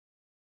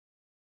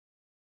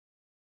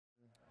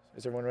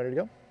Is everyone ready to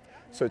go?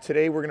 So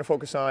today we're going to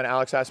focus on,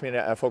 Alex asked me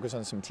to focus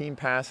on some team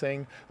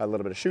passing, a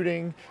little bit of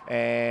shooting,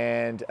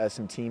 and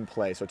some team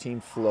play, so team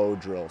flow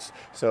drills.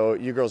 So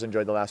you girls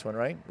enjoyed the last one,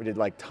 right? We did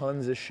like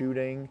tons of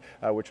shooting,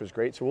 which was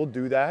great. So we'll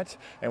do that,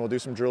 and we'll do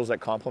some drills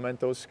that complement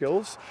those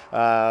skills.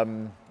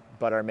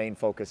 But our main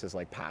focus is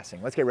like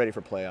passing. Let's get ready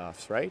for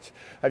playoffs, right?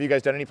 Have you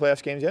guys done any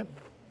playoffs games yet?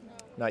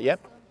 No. Not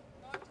yet?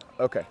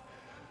 Okay.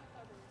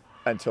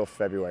 Until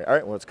February. All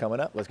right, well, it's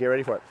coming up. Let's get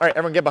ready for it. All right,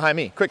 everyone get behind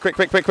me. Quick, quick,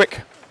 quick, quick,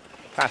 quick.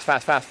 Fast,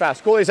 fast, fast,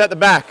 fast. Goalie's at the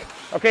back.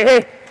 Okay,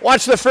 hey,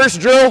 watch the first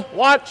drill.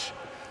 Watch.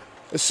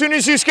 As soon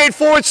as you skate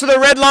forwards to the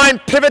red line,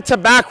 pivot to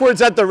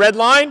backwards at the red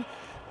line.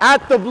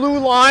 At the blue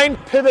line,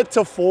 pivot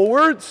to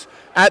forwards.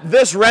 At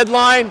this red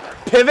line,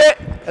 pivot,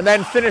 and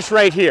then finish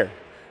right here.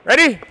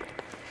 Ready?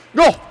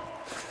 Go.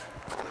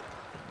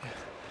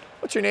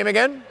 What's your name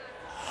again?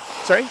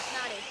 Sorry?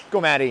 Maddie.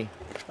 Go, Maddie.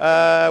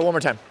 One more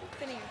time.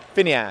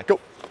 Finia. Go.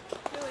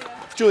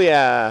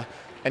 Julia.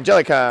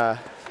 Angelica.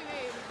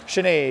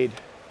 Sinead.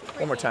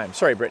 One more time.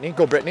 Sorry, Brittany.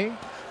 Go, Brittany.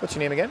 What's your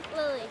name again?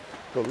 Lily.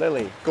 Go,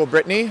 Lily. Go,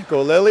 Brittany.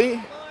 Go, Lily.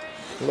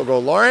 Lauren. Go,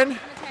 Lauren. Matea.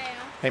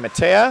 Hey,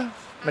 Matea.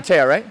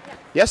 Matea, right?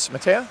 Yes,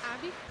 Matea?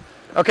 Abby.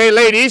 Okay,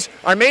 ladies,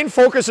 our main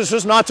focus is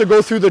just not to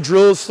go through the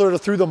drills, sort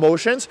of through the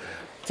motions.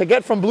 To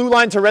get from blue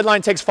line to red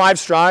line takes 5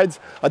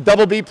 strides. A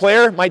double B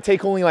player might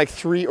take only like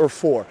 3 or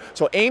 4.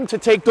 So aim to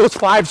take those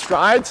 5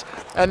 strides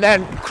and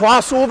then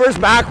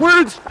crossovers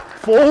backwards,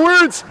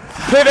 forwards,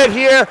 pivot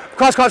here,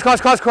 cross, cross,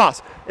 cross, cross,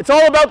 cross. It's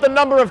all about the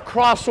number of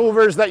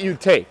crossovers that you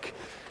take.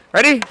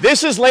 Ready?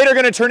 This is later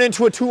going to turn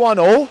into a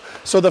 2-on-0.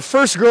 So the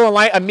first girl in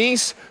line,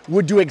 Amis,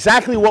 would do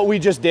exactly what we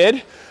just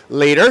did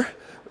later.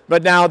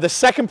 But now the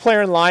second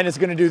player in line is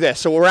going to do this.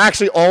 So we're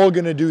actually all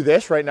going to do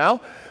this right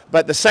now.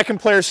 But the second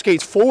player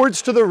skates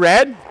forwards to the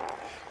red,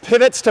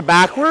 pivots to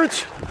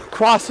backwards,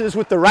 crosses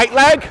with the right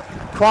leg,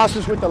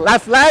 crosses with the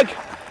left leg,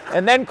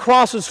 and then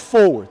crosses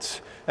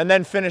forwards, and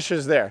then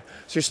finishes there.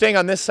 So you're staying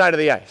on this side of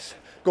the ice.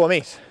 Go,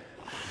 Amis.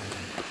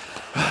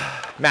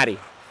 Maddie.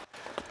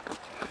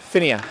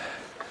 Finia.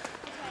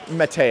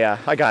 Matea.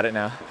 I got it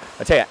now.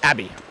 Matea.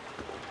 Abby.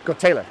 Go,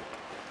 Taylor.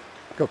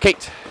 Go,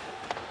 Kate.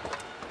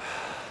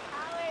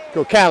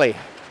 Go, Callie.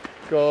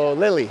 Go,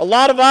 Lily. A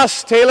lot of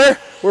us, Taylor,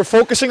 we're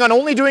focusing on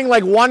only doing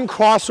like 1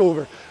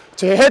 crossover.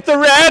 To hit the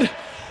red,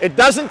 it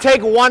doesn't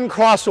take 1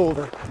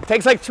 crossover. It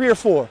takes like 3 or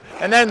 4.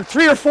 And then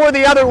 3 or 4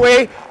 the other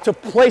way to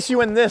place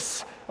you in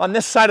this, on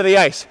this side of the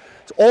ice.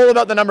 It's all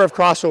about the number of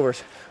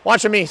crossovers.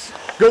 Watch Amis.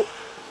 Go.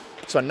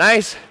 So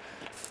nice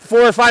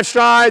 4 or 5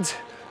 strides,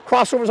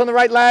 crossovers on the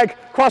right leg,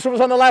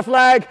 crossovers on the left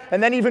leg,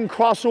 and then even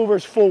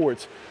crossovers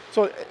forwards.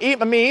 So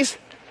Amis,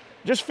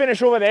 just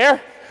finish over there.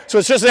 So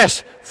it's just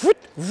this,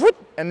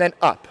 and then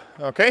up,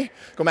 okay?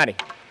 Go, Maddie.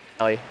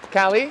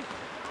 Callie.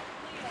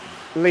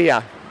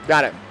 Leah.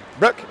 Got it.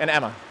 Brooke and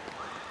Emma.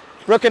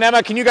 Brooke and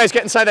Emma, can you guys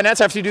get inside the nets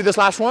after you do this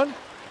last one?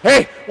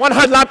 Hey, 1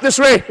 hard lap this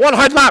way. 1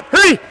 hard lap.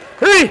 Hurry,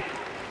 hurry.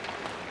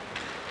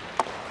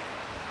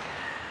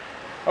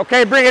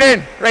 Okay, bring it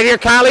in. Right here,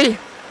 Callie.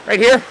 Right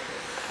here.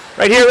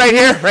 Right here, right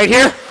here, right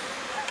here.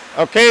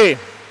 Okay.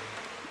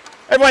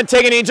 Everyone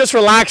take a knee, just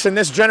relax in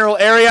this general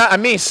area.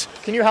 Amis,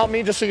 can you help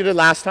me just so you did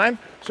last time?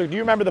 So do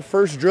you remember the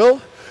first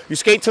drill? You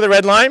skate to the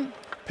red line,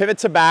 pivot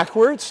to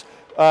backwards.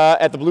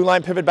 At the blue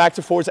line, pivot back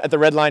to forwards. At the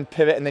red line,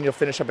 pivot, and then you'll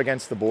finish up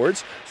against the boards.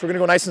 So we're going to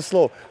go nice and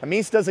slow.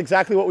 Amis does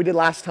exactly what we did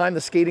last time,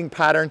 the skating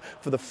pattern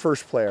for the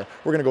first player.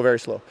 We're going to go very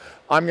slow.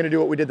 I'm going to do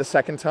what we did the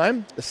second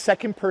time. The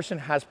second person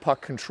has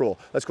puck control.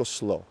 Let's go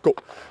slow. Go.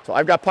 So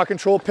I've got puck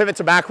control, pivot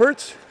to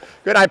backwards.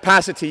 Good, I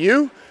pass it to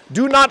you.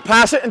 Do not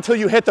pass it until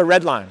you hit the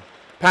red line.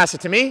 Pass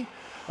it to me.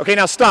 Okay,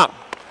 now stop.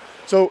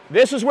 So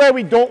this is where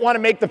we don't want to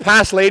make the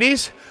pass,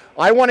 ladies.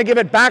 I want to give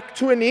it back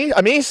to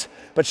Amis,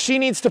 but she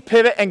needs to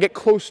pivot and get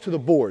close to the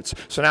boards.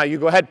 So now you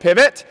go ahead,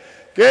 pivot.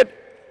 Good.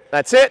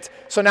 That's it.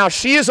 So now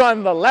she is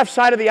on the left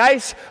side of the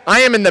ice. I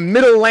am in the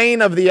middle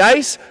lane of the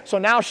ice. So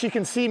now she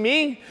can see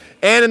me,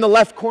 and in the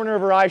left corner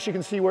of her eye, she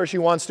can see where she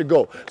wants to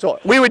go. So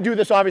we would do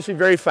this obviously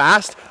very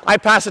fast. I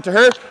pass it to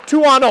her.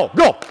 2-on-0.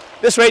 Go.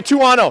 This way,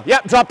 2-on-0.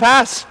 Yep, drop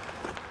pass.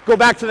 Go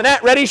back to the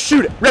net. Ready?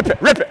 Shoot it. Rip it.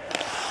 Rip it.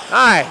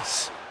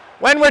 Nice.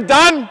 When we're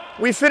done,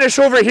 we finish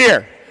over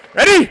here.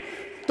 Ready?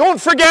 Don't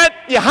forget,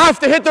 you have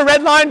to hit the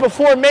red line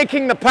before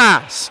making the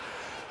pass.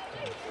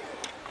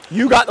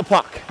 You got the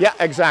puck. Yeah,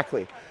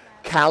 exactly.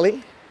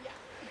 Callie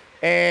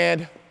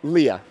and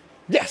Leah.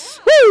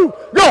 Yes. Woo!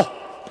 Go.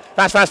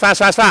 Fast, fast, fast,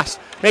 fast, fast.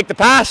 Make the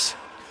pass.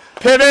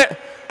 Pivot.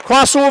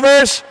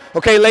 Crossovers.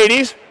 Okay,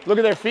 ladies, look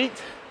at their feet.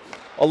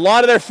 A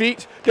lot of their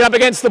feet. Get up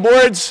against the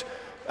boards.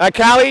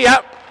 Callie,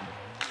 yep.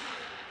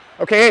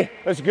 Okay,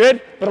 that's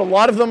good. But a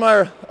lot of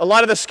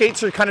the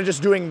skates are kind of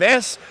just doing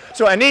this.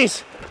 So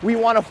Anis, we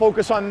want to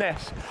focus on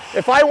this.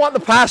 If I want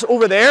the pass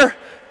over there,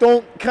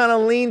 don't kind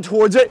of lean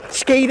towards it.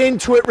 Skate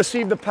into it,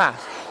 receive the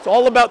pass. It's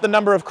all about the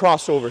number of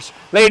crossovers.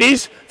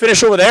 Ladies,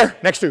 finish over there.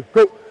 Next two.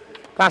 Go.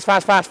 Fast,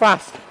 fast, fast,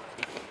 fast.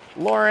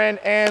 Lauren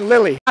and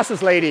Lily.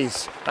 Passes,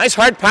 ladies. Nice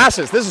hard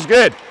passes. This is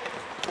good.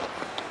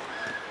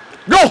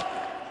 Go.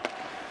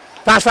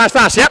 Fast, fast,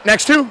 fast. Yep,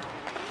 next two.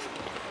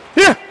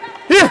 Here.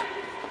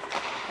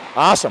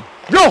 Awesome.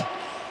 Go.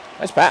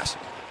 Nice pass.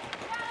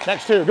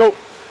 Next two, go.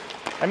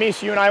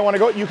 Amis, you and I want to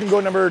go. You can go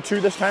number 2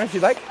 this time if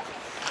you'd like.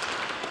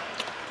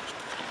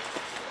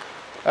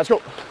 Let's go.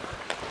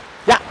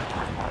 Yeah.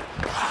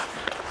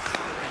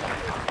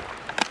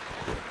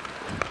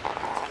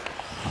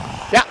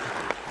 Yeah.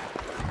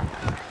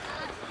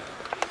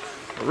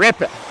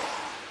 Rip it.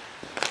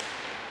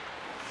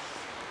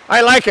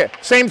 I like it.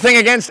 Same thing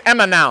against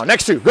Emma now.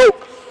 Next two, go.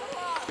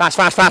 Fast,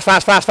 fast, fast,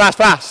 fast, fast, fast,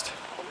 fast.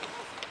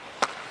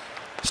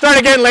 Start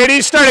again,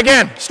 ladies. Start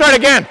again. Start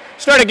again.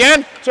 Start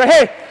again. So,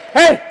 hey,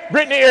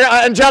 Brittany or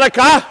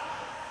Angelica,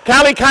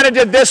 Callie kind of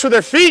did this with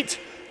her feet.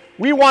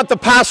 We want the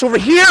pass over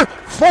here.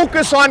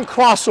 Focus on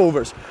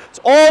crossovers. It's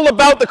all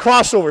about the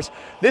crossovers.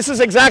 This is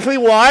exactly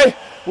why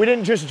we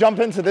didn't just jump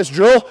into this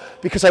drill,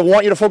 because I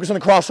want you to focus on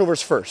the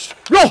crossovers first.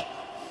 Go!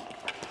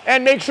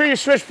 And make sure you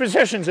switch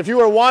positions. If you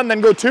were 1,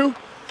 then go 2.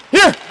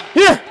 Here,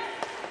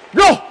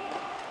 go!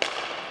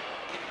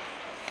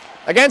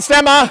 Against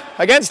Emma,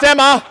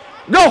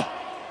 go!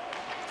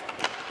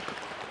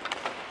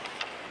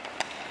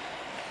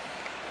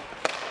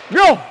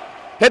 Go!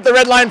 Hit the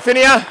red line,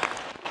 Finia.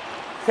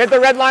 Hit the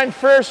red line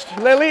first,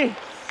 Lily.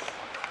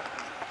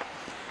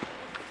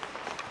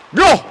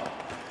 Go!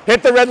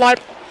 Hit the red line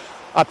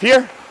up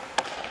here.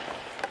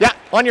 Yeah,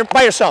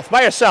 by yourself.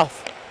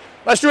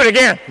 Let's do it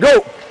again.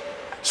 Go!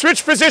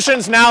 Switch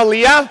positions now,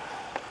 Leah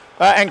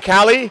and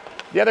Callie.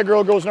 The other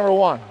girl goes number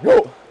 1.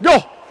 Go!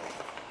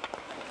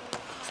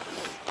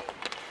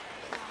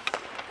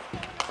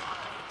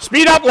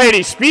 Speed up,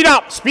 ladies. Speed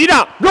up.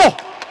 Go!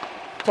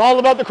 It's all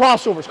about the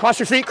crossovers. Cross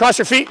your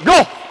feet.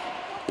 Go!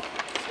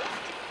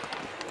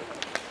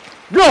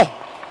 Go!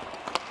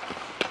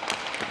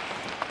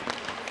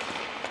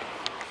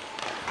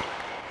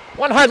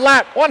 One hard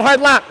lap.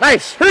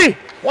 Nice. 3.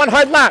 One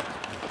hard lap.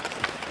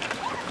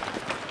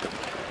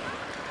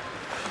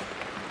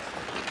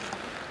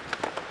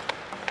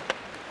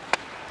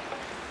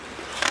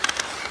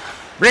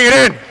 Bring it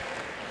in.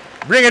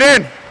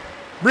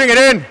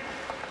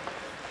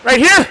 Right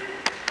here.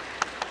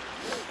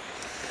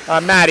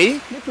 Maddie,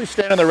 can you please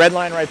stand on the red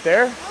line right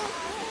there?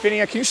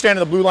 Finia, can you stand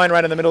on the blue line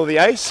right in the middle of the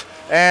ice?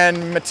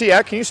 And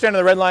Mattia, can you stand on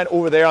the red line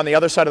over there on the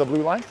other side of the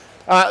blue line?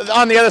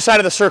 On the other side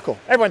of the circle.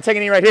 Everyone take a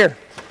knee right here.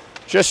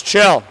 Just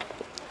chill.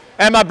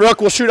 Emma,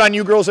 Brooke, we'll shoot on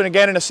you girls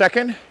again in a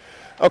second.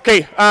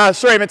 Okay,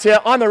 sorry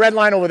Mattia, on the red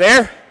line over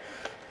there,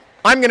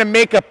 I'm going to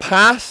make a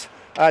pass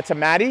to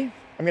Maddie.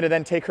 I'm going to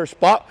then take her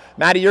spot.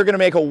 Maddie, you're going to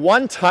make a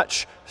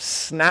one-touch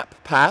snap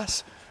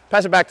pass.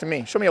 Pass it back to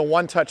me. Show me a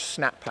one-touch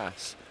snap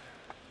pass.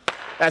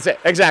 That's it,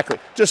 exactly.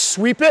 Just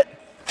sweep it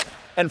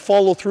and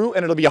follow through,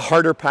 and it'll be a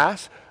harder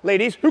pass.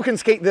 Ladies, who can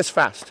skate this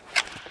fast?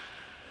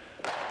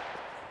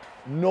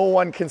 No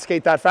one can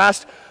skate that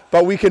fast,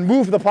 but we can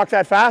move the puck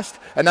that fast,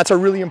 and that's a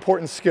really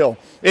important skill.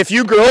 If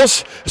you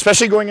girls,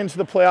 especially going into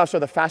the playoffs, are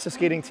the fastest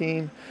skating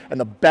team and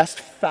the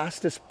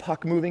fastest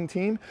puck moving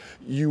team,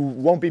 you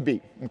won't be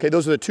beat. Okay,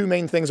 those are the 2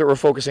 main things that we're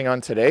focusing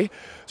on today.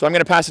 So I'm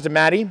going to pass it to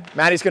Maddie.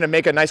 Maddie's going to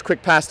make a nice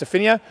quick pass to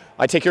Finia.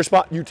 I take your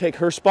spot, you take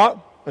her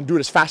spot, and do it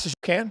as fast as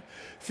you can.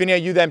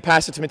 Finia, you then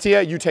pass it to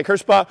Mattia. You take her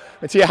spot.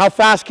 Mattia, how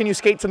fast can you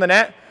skate to the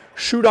net?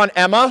 Shoot on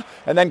Emma,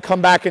 and then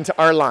come back into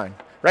our line.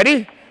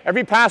 Ready?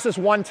 Every pass is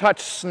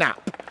one-touch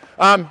snap.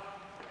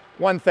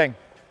 One thing,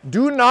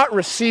 do not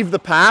receive the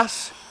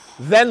pass,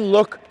 then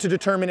look to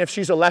determine if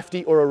she's a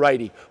lefty or a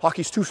righty.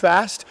 Hockey's too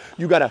fast.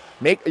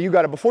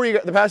 Before you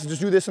get the pass,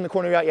 just do this in the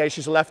corner. Yeah,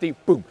 she's a lefty,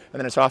 boom, and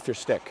then it's off your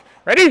stick.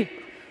 Ready?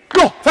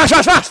 Go,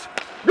 fast.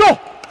 Go.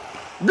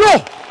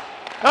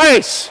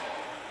 Nice.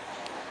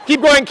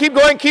 Keep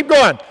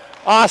going.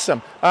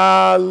 Awesome.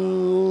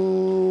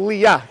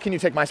 Leah, can you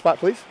take my spot,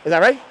 please? Is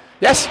that right?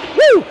 Yes?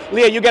 Woo!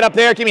 Leah, you get up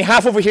there. Give me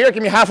half over here.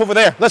 Give me half over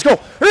there. Let's go.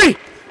 Hurry!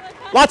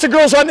 Lots of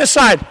girls on this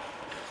side.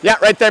 Yeah,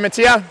 right there,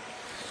 Mattia.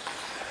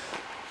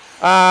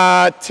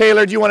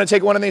 Taylor, do you want to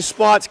take one of these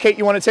spots? Kate,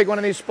 you want to take one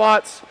of these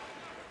spots?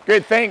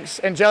 Good, thanks.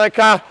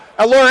 Angelica.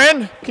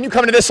 Lauren, can you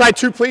come to this side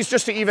too, please,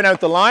 just to even out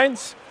the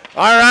lines?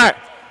 All right.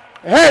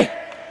 Hey,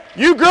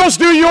 you girls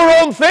do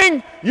your own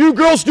thing.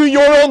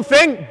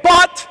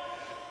 But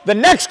the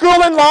next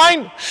girl in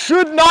line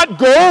should not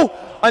go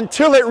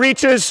until it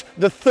reaches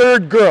the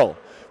 3rd girl.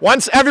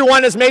 Once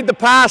everyone has made the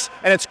pass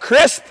and it's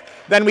crisp,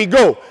 then we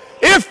go.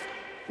 If,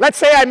 let's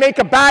say I make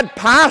a bad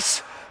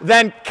pass,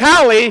 then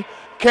Callie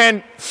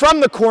can, from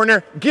the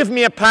corner, give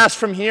me a pass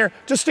from here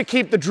just to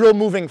keep the drill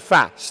moving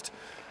fast.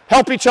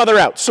 Help each other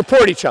out,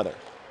 support each other.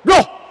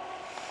 Go!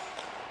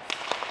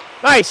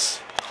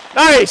 Nice.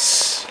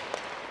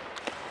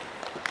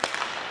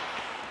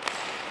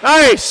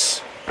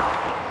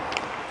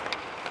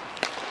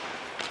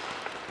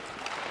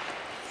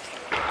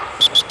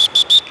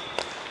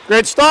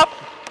 Great stop.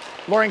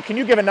 Lauren, can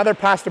you give another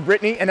pass to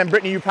Brittany? And then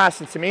Brittany, you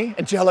pass it to me.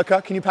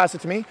 Angelica, can you pass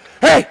it to me?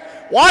 Hey,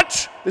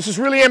 watch. This is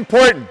really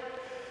important.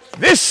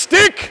 This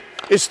stick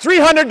is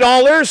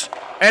 $300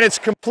 and it's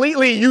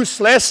completely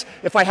useless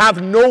if I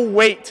have no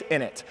weight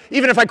in it,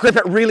 even if I grip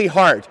it really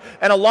hard.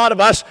 And a lot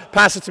of us,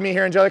 pass it to me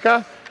here,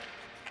 Angelica.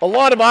 A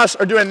lot of us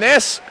are doing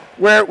this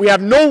where we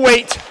have no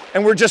weight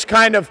and we're just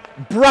kind of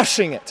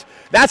brushing it.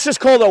 That's just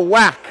called a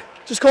whack.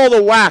 Just called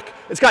a whack.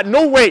 It's got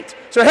no weight.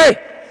 So hey,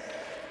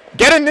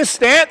 get in this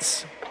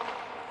stance,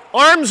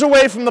 arms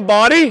away from the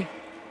body,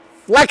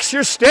 flex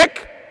your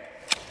stick.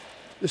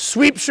 The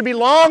sweep should be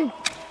long,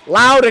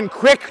 loud and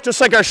quick,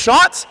 just like our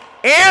shots,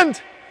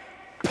 and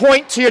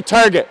point to your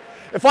target.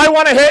 If I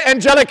want to hit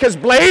Angelica's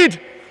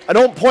blade, I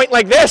don't point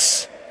like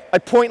this, I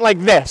point like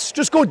this.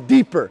 Just go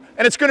deeper,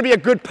 and it's going to be a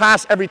good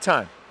pass every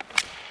time.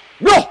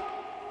 Go!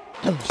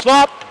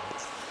 Stop.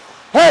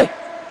 Hey,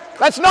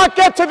 let's not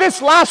get to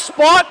this last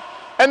spot,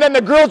 and then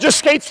the girl just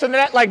skates to the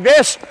net like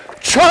this,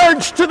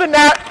 charge to the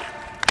net,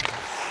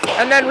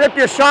 and then rip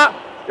your shot.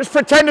 Just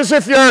pretend as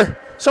if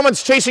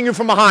someone's chasing you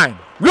from behind.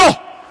 Go!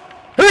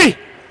 Hey!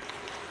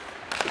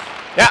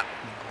 Yeah.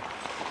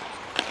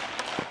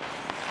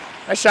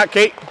 Nice shot,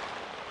 Kate.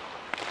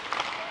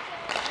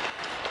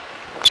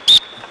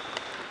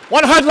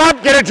 One hard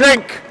lap, get a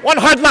drink. One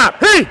hard lap.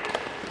 Hey!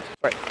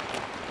 Right.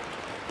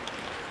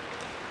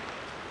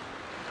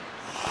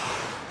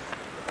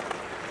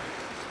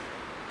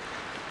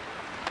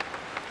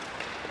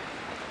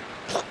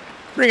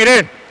 Bring it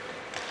in.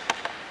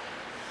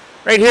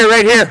 Right here,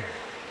 right here.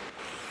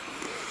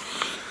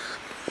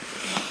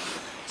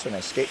 So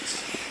nice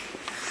skates.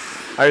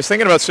 I was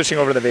thinking about switching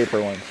over to the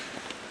vapor one.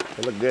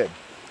 They look good.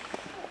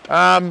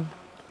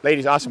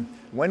 Ladies, awesome.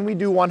 When we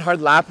do one hard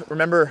lap,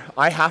 remember,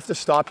 I have to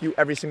stop you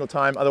every single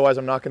time, otherwise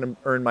I'm not going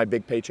to earn my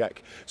big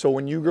paycheck. So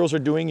when you girls are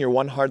doing your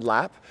one hard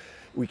lap,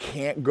 we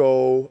can't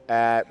go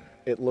at,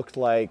 it looked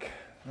like,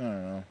 I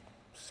don't know,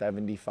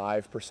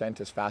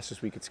 75% as fast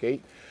as we could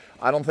skate.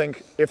 I don't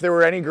think, if there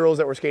were any girls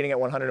that were skating at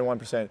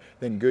 101%,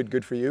 then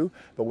good for you.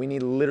 But we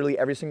need literally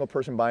every single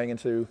person buying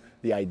into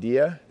the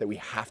idea that we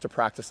have to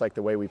practice like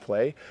the way we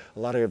play. A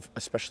lot of,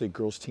 especially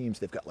girls teams,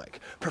 they've got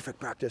like perfect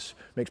practice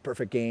makes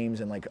perfect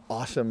games and like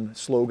awesome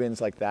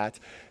slogans like that.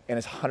 And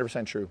it's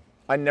 100% true.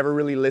 I never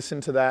really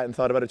listened to that and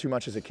thought about it too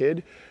much as a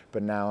kid,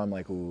 but now I'm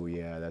like, ooh,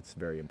 yeah, that's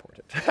very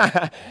important.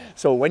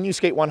 So when you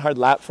skate one hard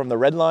lap from the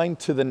red line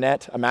to the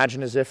net,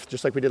 imagine as if,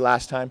 just like we did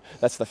last time,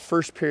 that's the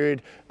first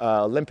period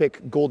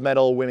Olympic gold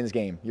medal women's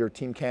game. Your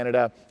Team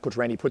Canada, Coach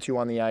Randy puts you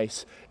on the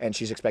ice and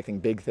she's expecting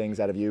big things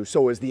out of you.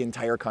 So is the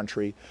entire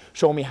country.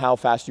 Show me how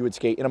fast you would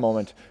skate in a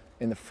moment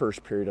in the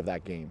first period of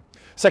that game.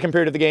 Second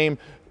period of the game,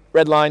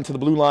 red line to the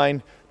blue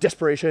line,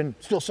 desperation,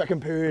 still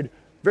second period.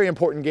 Very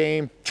important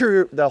game.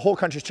 The whole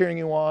country's cheering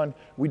you on.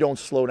 We don't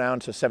slow down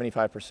to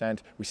 75%.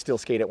 We still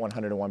skate at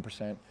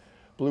 101%.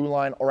 Blue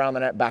line around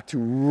the net, back to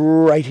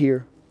right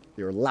here.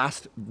 Your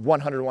last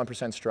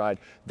 101% stride.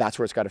 That's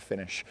where it's got to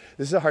finish.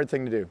 This is a hard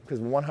thing to do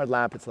because one hard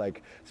lap, it's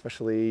like,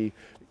 especially,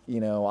 you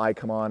know, I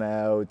come on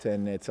out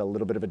and it's a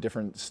little bit of a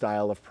different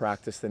style of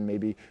practice than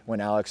maybe when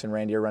Alex and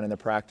Randy are running the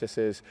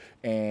practices.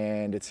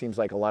 And it seems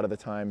like a lot of the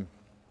time,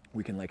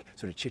 we can like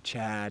sort of chit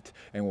chat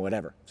and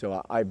whatever.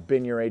 So I've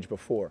been your age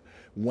before.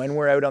 When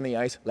we're out on the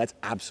ice, let's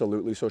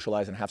absolutely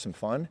socialize and have some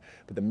fun.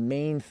 But the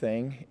main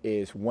thing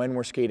is when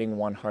we're skating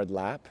one hard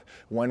lap,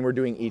 when we're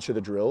doing each of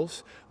the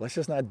drills, let's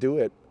just not do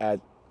it at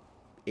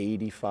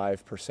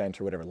 85%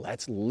 or whatever.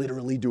 Let's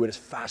literally do it as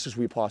fast as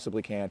we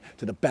possibly can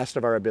to the best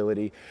of our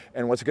ability.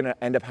 And what's going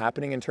to end up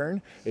happening in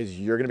turn is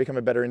you're going to become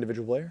a better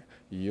individual player.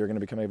 You're going to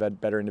become a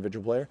better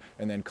individual player.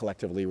 And then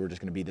collectively, we're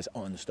just going to be this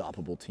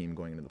unstoppable team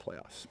going into the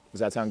playoffs. Does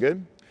that sound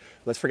good?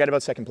 Let's forget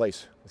about second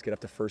place. Let's get up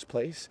to first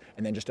place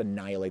and then just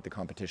annihilate the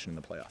competition in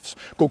the playoffs.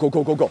 Go, go,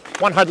 go, go, go.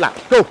 One hard lap.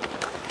 Go.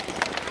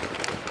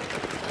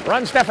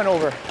 Run Stefan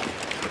over.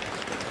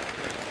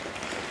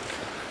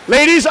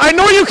 Ladies, I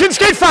know you can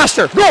skate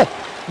faster. Go.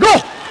 Go!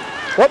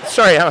 Whoops,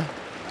 sorry.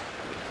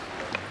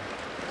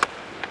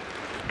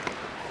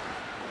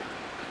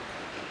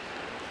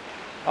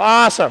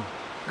 Awesome.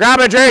 Grab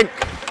a drink.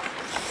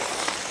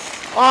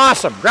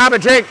 Awesome. Grab a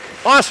drink.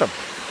 Awesome.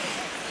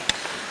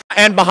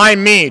 And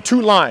behind me,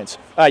 two lines.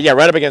 Yeah,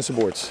 right up against the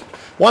boards.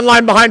 One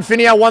line behind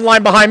Finia, one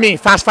line behind me.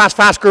 Fast, fast,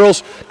 fast,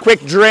 girls.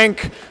 Quick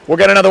drink. We'll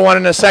get another one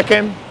in a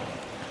second.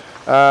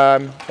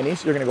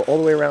 Anise, you're going to go all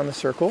the way around the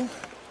circle.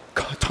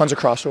 Tons of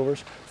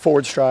crossovers.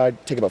 Forward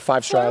stride, take about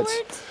 5 strides.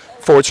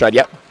 Forward stride,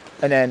 yep.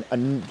 And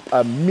then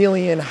a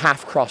million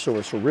half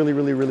crossovers, so really,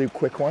 really, really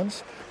quick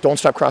ones. Don't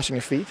stop crossing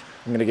your feet.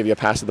 I'm gonna give you a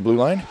pass at the blue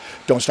line.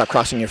 Don't stop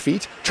crossing your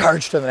feet.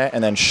 Charge to the net,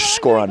 and then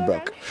score on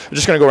broke. We're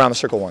just gonna go around the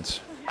circle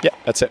once. Yeah,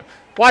 that's it.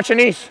 Watch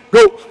Anise,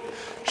 go.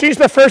 She's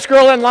the first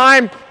girl in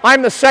line.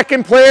 I'm the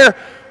second player.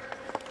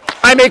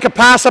 I make a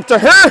pass up to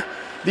her.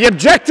 The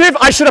objective,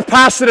 I should have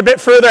passed it a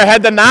bit further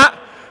ahead than that.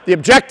 The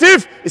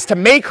objective is to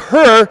make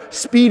her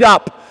speed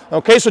up.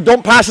 Okay, so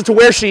don't pass it to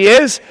where she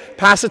is,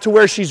 pass it to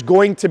where she's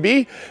going to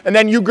be. And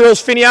then you girls,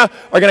 Finia,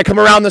 are gonna come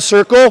around the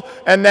circle,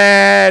 and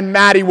then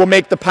Maddie will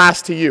make the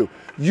pass to you.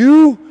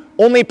 You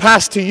only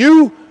pass to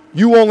you,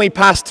 you only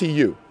pass to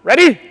you.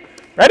 Ready?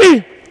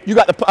 Ready? You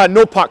got the,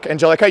 no puck,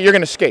 Angelica, you're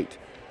gonna skate.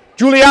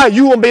 Julia,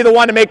 you will be the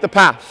one to make the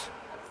pass.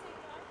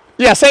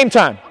 Yeah, same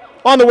time,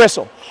 on the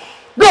whistle.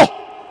 Go!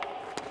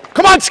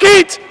 Come on,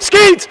 skate,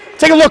 skate!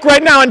 Take a look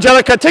right now,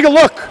 Angelica, take a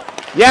look.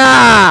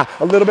 Yeah,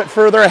 a little bit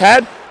further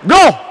ahead.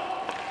 Go!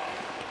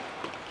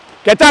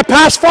 Get that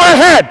pass far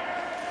ahead.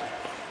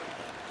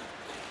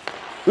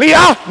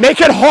 Leah,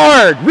 make it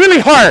hard, really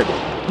hard.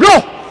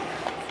 Go.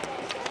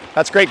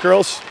 That's great,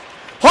 girls.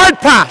 Hard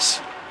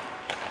pass.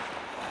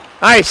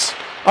 Nice.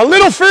 A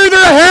little further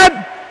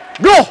ahead.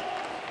 Go.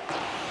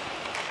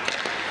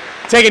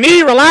 Take a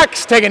knee,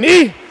 relax, take a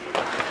knee.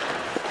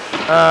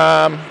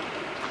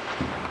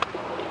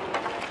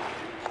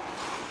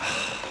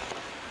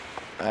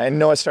 I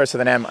know it starts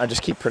with an M. I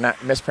just keep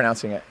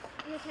mispronouncing it.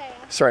 Matea.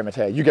 Sorry,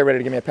 Matea. You get ready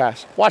to give me a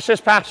pass. Watch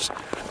this pass.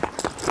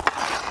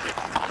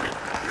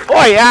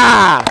 Oh,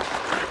 yeah.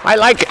 I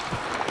like it.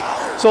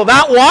 So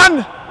that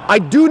one, I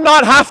do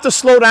not have to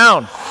slow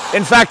down.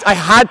 In fact, I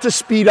had to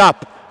speed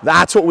up.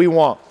 That's what we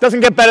want. Doesn't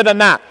get better than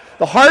that.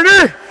 The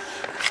harder,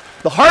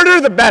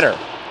 the better.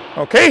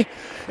 Okay?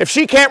 If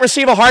she can't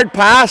receive a hard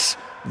pass,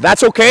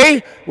 that's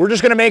okay. We're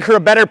just going to make her a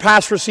better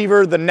pass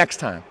receiver the next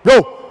time.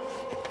 Go.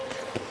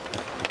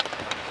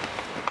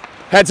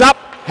 Heads up,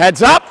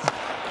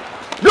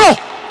 go!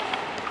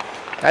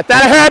 Get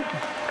that ahead.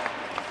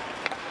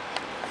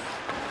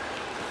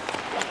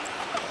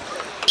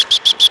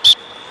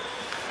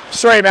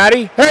 Sorry,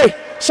 Maddie. Hey,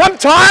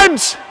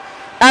 sometimes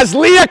as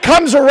Leah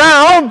comes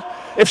around,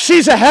 if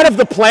she's ahead of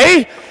the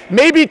play,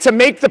 maybe to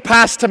make the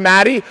pass to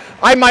Maddie,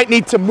 I might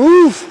need to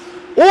move,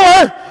 or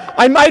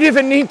I might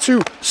even need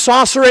to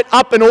saucer it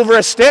up and over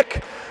a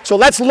stick. So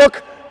let's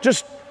look,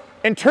 just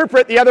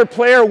interpret the other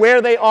player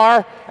where they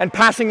are and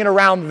passing it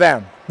around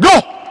them.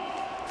 Go!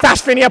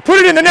 Fast, Finia, put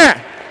it in the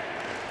net.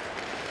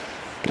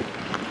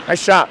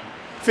 Nice shot.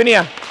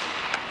 Finia,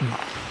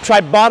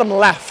 try bottom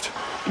left.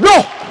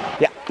 Go!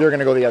 Yeah, you're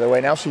gonna go the other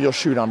way now, so you'll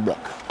shoot on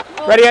Brooke.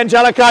 Ready,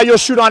 Angelica, you'll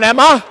shoot on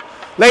Emma.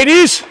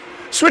 Ladies,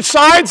 switch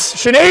sides.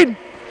 Sinead,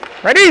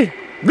 ready?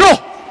 Go!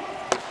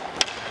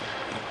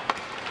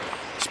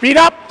 Speed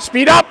up,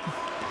 speed up.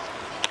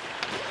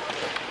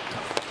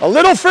 A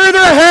little further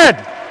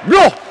ahead.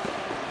 Go!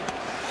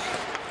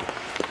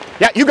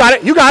 Yeah, you got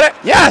it, you got it.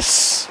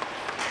 Yes!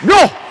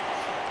 Go!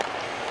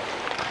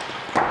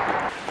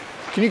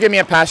 Can you give me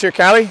a pass here,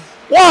 Callie?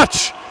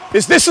 Watch!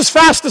 Is this as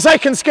fast as I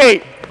can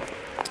skate?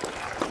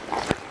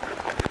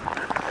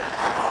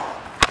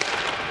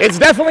 It's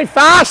definitely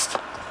fast,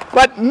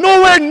 but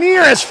nowhere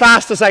near as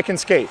fast as I can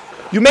skate.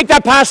 You make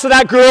that pass to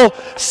that girl,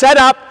 set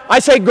up, I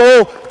say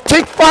go,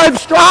 take 5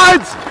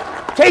 strides,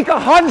 take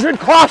 100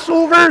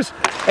 crossovers,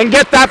 and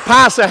get that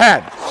pass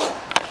ahead.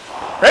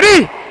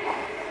 Ready?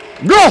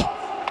 Go!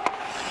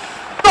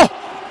 Go!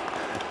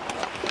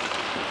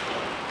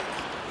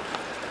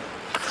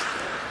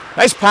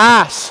 Nice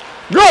pass.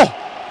 Go!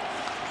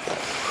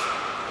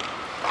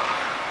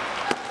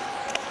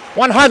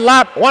 One hard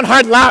lap, one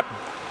hard lap.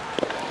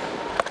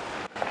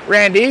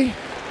 Randy,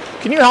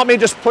 can you help me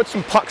just put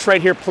some pucks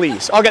right here,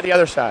 please? I'll get the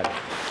other side.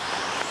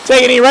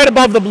 Take a knee right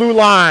above the blue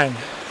line.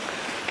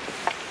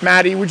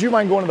 Maddie, would you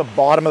mind going to the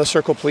bottom of the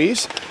circle,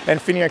 please? And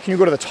Finia, can you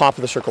go to the top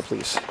of the circle,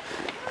 please?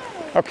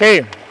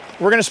 Okay,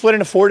 we're going to split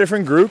into 4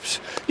 different groups.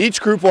 Each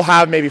group will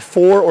have maybe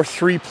 4 or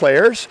 3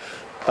 players.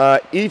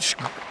 Each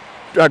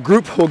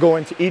group will go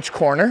into each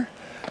corner.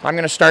 I'm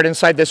going to start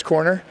inside this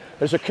corner.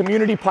 There's a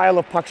community pile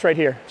of pucks right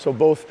here. So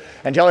both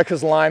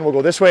Angelica's line will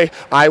go this way,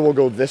 I will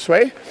go this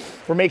way.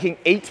 We're making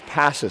 8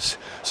 passes.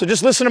 So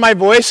just listen to my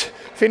voice.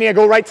 Finia,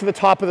 go right to the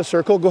top of the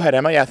circle. Go ahead,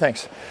 Emma. Yeah,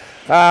 thanks.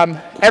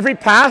 Every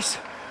pass,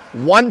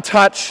 1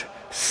 touch,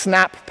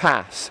 snap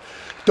pass.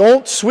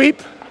 Don't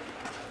sweep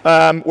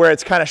where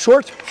it's kind of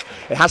short.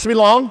 It has to be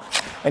long,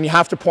 and you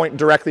have to point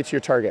directly to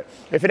your target.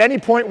 If at any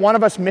point one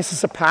of us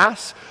misses a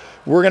pass,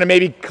 we're going to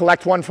maybe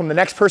collect one from the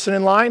next person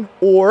in line,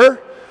 or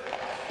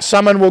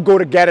someone will go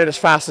to get it as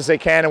fast as they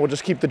can, and we'll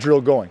just keep the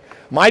drill going.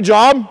 My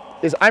job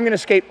is I'm going to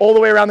skate all the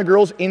way around the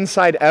girls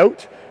inside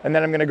out, and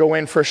then I'm going to go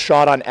in for a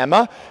shot on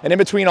Emma. And in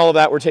between all of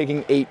that, we're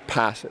taking 8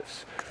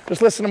 passes.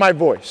 Just listen to my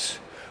voice.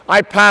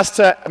 I pass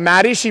to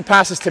Maddie, she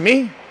passes to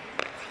me.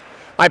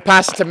 I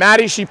pass it to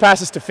Maddie, she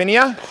passes to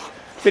Finia.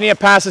 Finia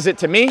passes it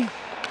to me.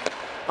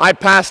 I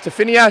pass to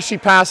Finia, she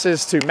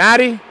passes to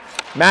Maddie.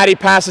 Maddie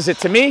passes it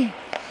to me,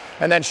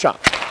 and then shot.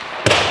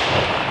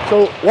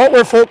 So what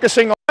we're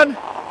focusing on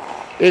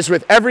is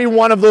with every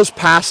one of those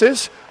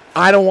passes,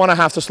 I don't want to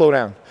have to slow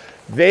down.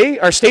 They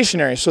are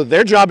stationary, so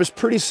their job is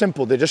pretty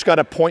simple. They just got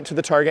to point to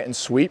the target and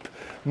sweep.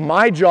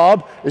 My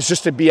job is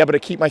just to be able to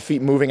keep my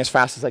feet moving as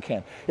fast as I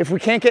can. If we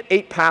can't get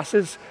 8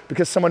 passes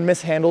because someone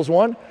mishandles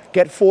one,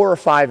 get 4 or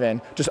 5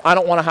 in. Just, I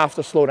don't want to have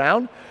to slow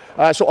down.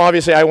 So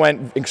obviously I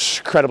went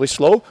incredibly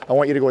slow. I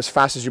want you to go as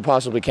fast as you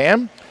possibly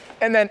can.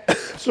 And then,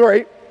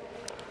 sorry,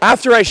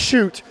 after I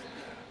shoot,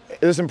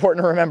 it is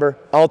important to remember,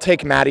 I'll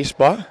take Maddie's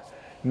spot.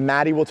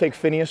 Maddie will take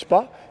Finia's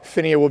spot.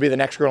 Finia will be the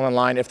next girl in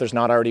line if there's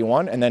not already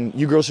one. And then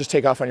you girls just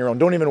take off on your own.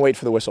 Don't even wait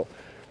for the whistle.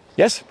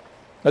 Yes?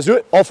 Let's do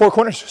it. All 4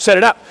 corners. Set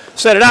it up.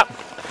 Set it up.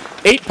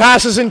 8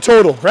 passes in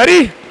total.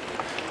 Ready?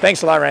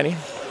 Thanks a lot, Randy.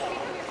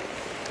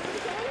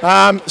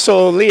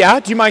 So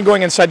Leah, do you mind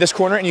going inside this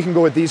corner, and you can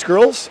go with these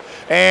girls?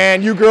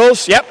 And you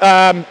girls, yep,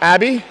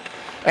 Abby,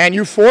 and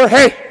you 4.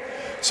 Hey,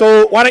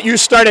 so why don't you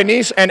start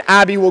Anise, and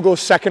Abby will go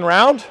second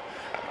round.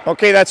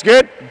 Okay, that's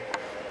good.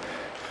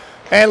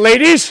 And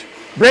ladies,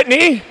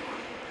 Brittany,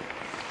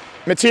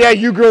 Mattia,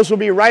 you girls will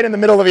be right in the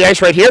middle of the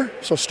ice right here.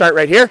 So start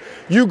right here.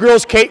 You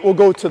girls, Kate, will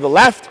go to the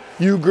left.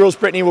 You girls,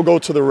 Brittany, will go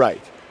to the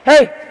right.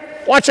 Hey,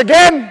 watch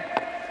again.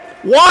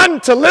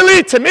 1 to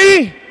Lily, to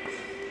me.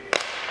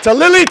 To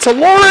Lily, to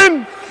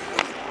Lauren.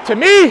 To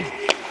me.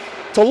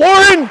 To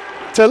Lauren.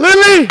 To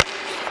Lily.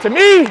 To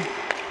me.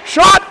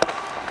 Shot.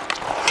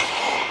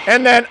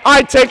 And then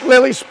I take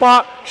Lily's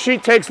spot. She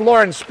takes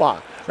Lauren's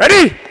spot.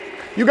 Ready?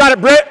 You got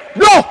it, Britt.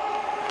 Go!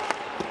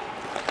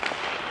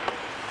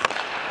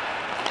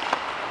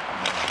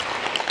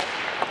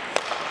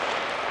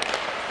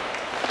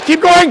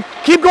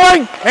 Keep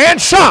going,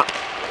 and shot.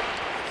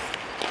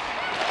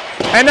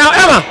 And now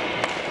Emma.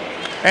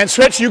 And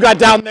switch, you got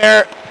down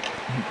there.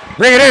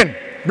 Bring it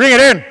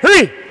in,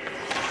 hurry.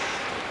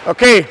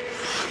 Okay.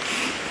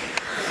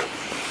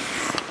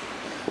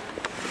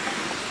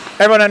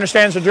 Everyone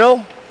understands the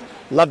drill?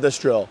 Love this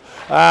drill.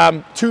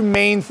 2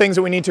 main things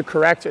that we need to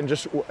correct and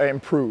just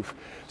improve.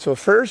 So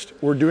first,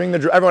 we're doing the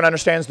drill. Everyone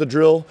understands the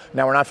drill.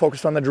 Now we're not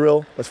focused on the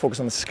drill. Let's focus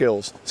on the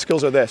skills.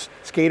 Skills are this.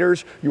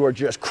 Skaters, you are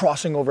just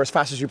crossing over as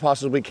fast as you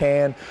possibly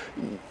can.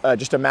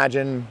 Just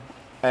imagine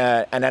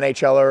an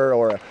NHLer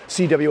or a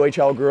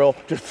CWHL girl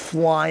just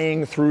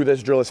flying through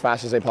this drill as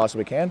fast as they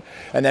possibly can.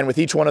 And then with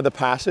each one of the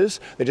passes,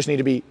 they just need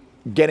to be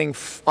getting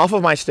off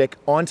of my stick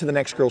onto the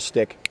next girl's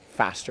stick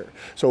faster.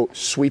 So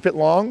sweep it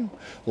long,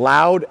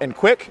 loud and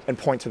quick, and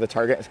point to the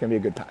target. It's gonna be a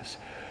good pass.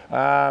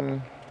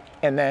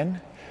 And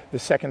then the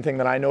second thing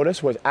that I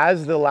noticed was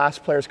as the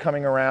last player's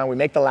coming around, we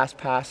make the last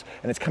pass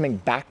and it's coming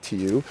back to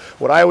you.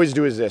 What I always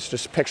do is this,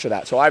 just picture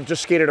that. So I've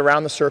just skated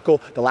around the circle.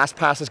 The last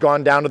pass has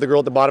gone down to the girl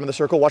at the bottom of the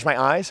circle. Watch my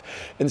eyes.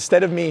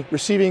 Instead of me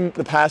receiving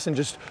the pass and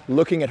just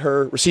looking at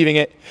her, receiving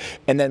it,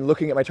 and then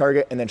looking at my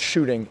target and then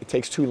shooting, it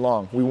takes too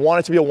long. We want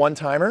it to be a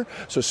one-timer.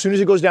 So as soon as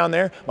it goes down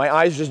there, my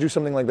eyes just do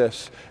something like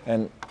this.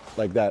 And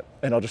like that.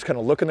 And I'll just kind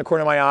of look in the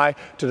corner of my eye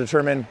to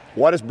determine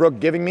what is Brooke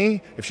giving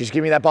me. If she's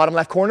giving me that bottom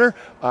left corner,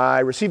 I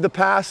receive the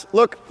pass,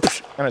 look,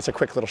 and it's a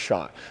quick little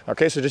shot.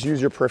 Okay, so just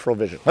use your peripheral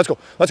vision. Let's go,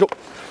 let's go.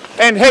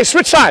 And hey,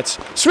 switch sides.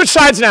 Switch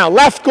sides now.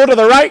 Left, go to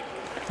the right.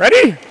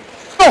 Ready?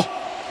 Go.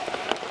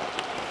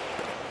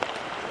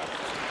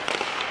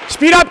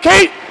 Speed up,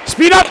 Kate.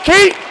 Speed up,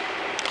 Kate.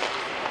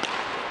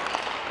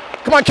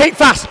 Come on, Kate,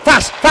 fast,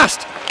 fast,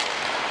 fast.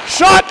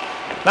 Shot.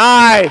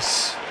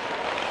 Nice.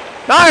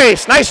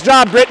 Nice, nice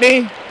job,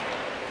 Brittany.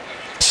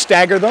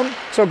 Stagger them.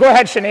 So go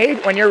ahead,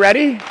 Sinead, when you're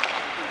ready.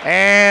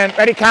 And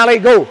ready, Callie,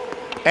 go.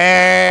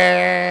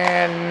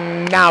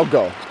 And now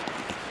go.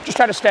 Just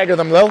try to stagger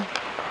them, Lil.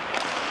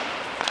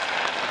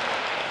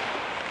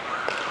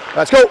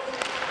 Let's go.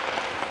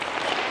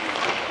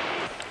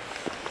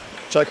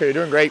 Chucker, you're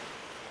doing great.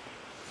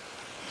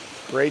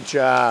 Great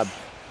job.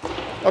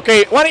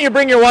 Okay, why don't you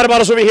bring your water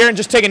bottles over here and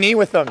just take a knee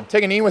with them.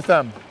 Take a knee with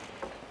them.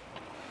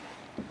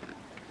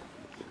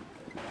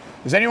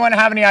 Does anyone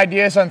have any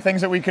ideas on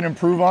things that we can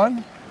improve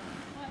on?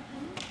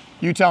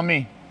 You tell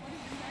me.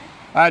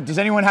 Does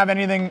anyone have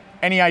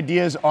any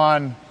ideas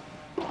on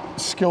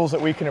skills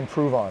that we can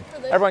improve on?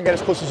 Everyone get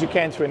as close as you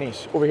can to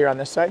Anise. Over here on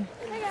this side.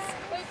 Wait,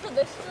 for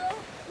this drill?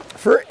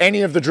 For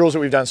any of the drills that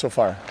we've done so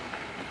far.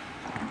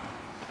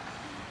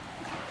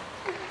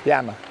 Yeah,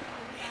 Emma.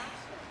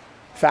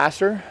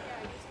 Faster?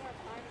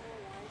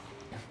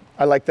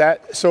 I like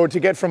that. So to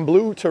get from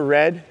blue to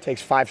red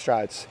takes 5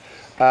 strides.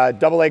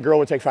 Double A girl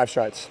would take 5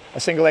 strides. A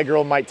single A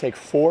girl might take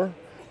 4.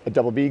 A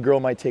double B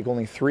girl might take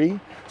only 3.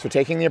 So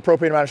taking the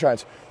appropriate amount of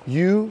strides.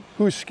 You,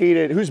 who's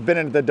been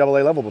at the double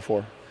A level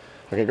before?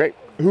 Okay, great.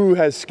 Who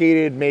has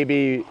skated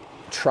maybe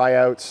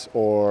tryouts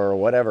or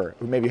whatever?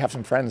 Who maybe have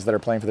some friends that are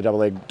playing for the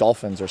double A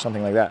Dolphins or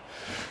something like that.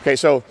 Okay,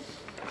 so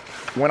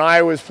when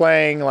I was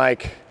playing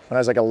when I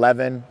was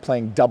 11,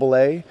 playing double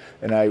A,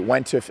 and I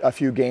went to a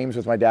few games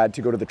with my dad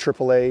to go to the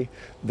triple A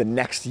the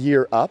next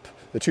year up,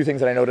 the 2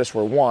 things that I noticed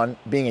were, 1,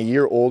 being a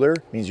year older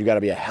means you got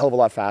to be a hell of a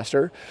lot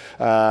faster.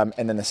 And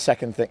then the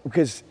second thing,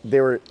 because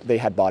they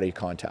had body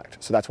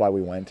contact. So that's why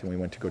we went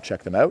to go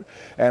check them out.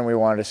 And we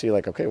wanted to see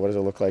okay, what does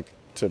it look like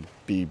to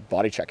be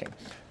body checking?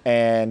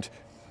 And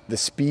the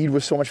speed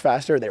was so much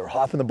faster. They were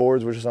hopping the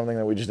boards, which is something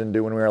that we just didn't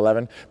do when we were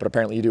 11, but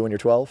apparently you do when you're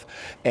 12.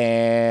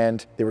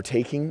 And they were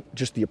taking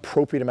just the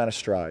appropriate amount of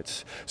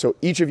strides. So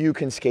each of you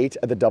can skate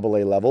at the double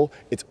A level.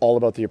 It's all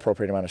about the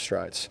appropriate amount of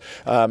strides.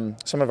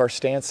 Some of our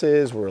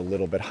stances were a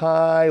little bit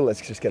high. Let's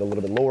just get a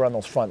little bit lower on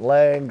those front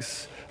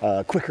legs,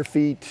 quicker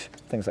feet,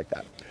 things like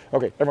that.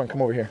 Okay, everyone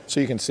come over here so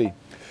you can see.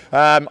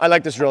 I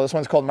like this drill. This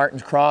one's called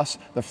Martin's Cross.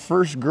 The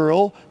first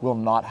girl will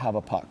not have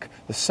a puck.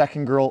 The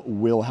second girl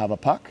will have a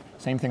puck.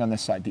 Same thing on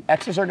this side. The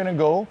X's are gonna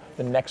go,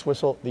 the next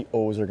whistle, the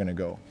O's are gonna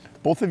go.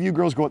 Both of you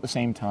girls go at the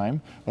same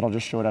time, but I'll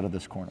just show it out of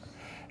this corner.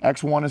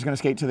 X1 is gonna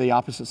skate to the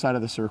opposite side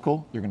of the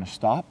circle. You're gonna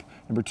stop.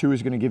 Number 2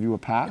 is gonna give you a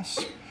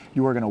pass.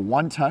 You are gonna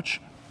one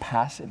touch,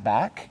 pass it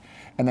back,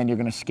 and then you're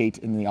gonna skate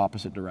in the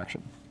opposite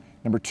direction.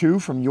 Number 2,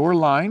 from your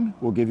line,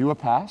 will give you a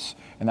pass,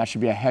 and that should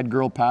be a head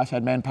girl pass,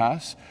 head man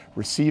pass.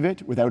 Receive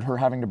it without her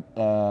having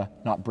to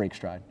not break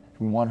stride.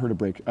 We want her to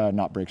break,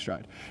 not break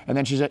stride. And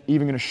then she's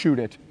even going to shoot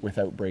it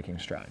without breaking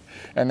stride.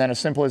 And then as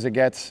simple as it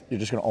gets, you're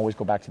just going to always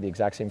go back to the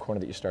exact same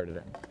corner that you started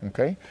in,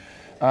 okay?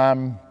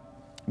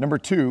 Number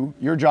 2,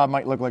 your job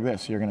might look like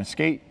this. You're going to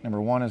skate. Number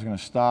 1 is going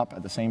to stop.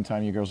 At the same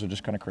time, you girls are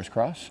just kind of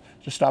crisscross.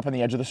 Just stop on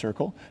the edge of the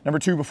circle. Number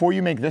 2, before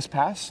you make this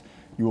pass,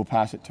 you will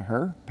pass it to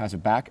her, pass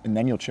it back, and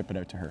then you'll chip it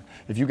out to her.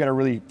 If you get a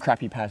really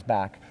crappy pass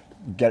back,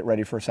 get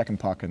ready for a second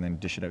puck and then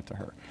dish it out to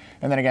her.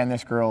 And then again,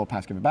 this girl,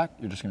 pass, give it back.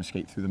 You're just going to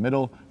skate through the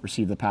middle,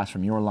 receive the pass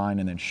from your line,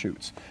 and then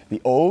shoots.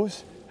 The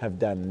O's have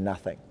done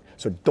nothing.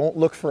 So don't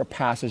look for a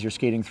pass as you're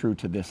skating through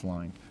to this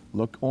line.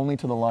 Look only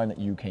to the line that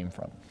you came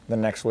from. The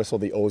next whistle,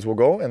 the O's will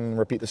go and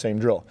repeat the same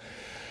drill.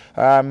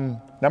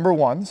 Number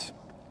 1s,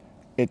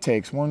 it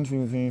takes 1,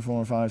 2, 3,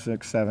 4, 5,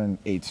 6, 7,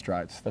 8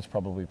 strides. That's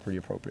probably pretty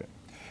appropriate.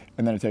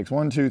 And then it takes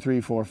 1, 2,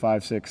 3, 4,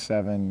 5, 6,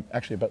 7,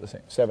 actually about the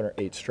same, 7 or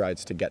 8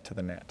 strides to get to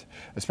the net.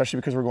 Especially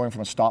because we're going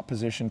from a stop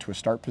position to a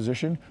start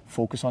position,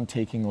 focus on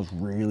taking those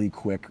really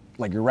quick,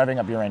 like you're revving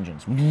up your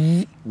engines.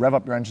 Rev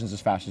up your engines as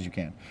fast as you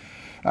can.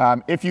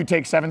 If you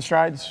take 7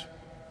 strides,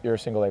 you're a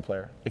single A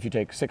player. If you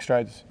take 6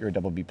 strides, you're a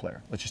double B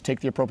player. Let's just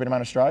take the appropriate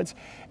amount of strides.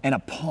 And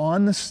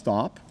upon the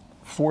stop,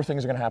 4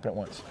 things are gonna happen at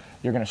once.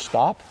 You're gonna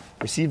stop,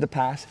 receive the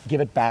pass,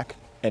 give it back,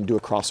 and do a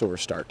crossover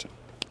start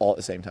all at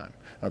the same time.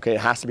 Okay,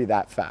 it has to be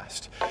that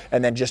fast.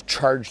 And then just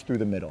charge through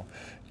the middle.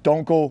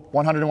 Don't go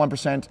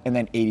 101% and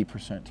then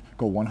 80%.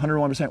 Go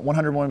 101%,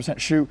 101%,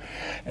 shoot,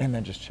 and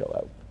then just chill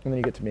out. And then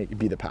you get to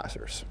be the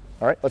passers.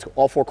 All right, let's go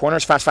all 4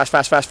 corners, fast, fast,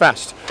 fast, fast,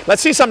 fast.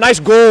 Let's see some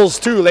nice goals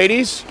too,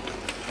 ladies.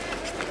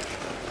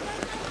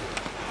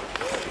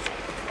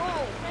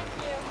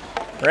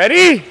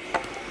 Ready?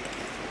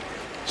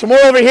 Some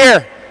more over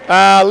here.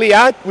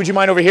 Leah, would you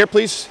mind over here,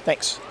 please?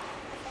 Thanks.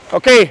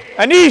 Okay,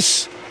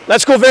 Anise,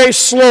 let's go very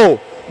slow.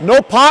 No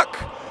puck.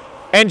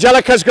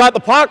 Angelica's got the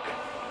puck.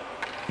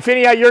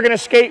 Finia, you're going to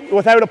skate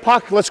without a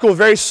puck. Let's go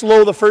very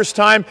slow the first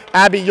time.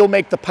 Abby, you'll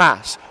make the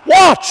pass.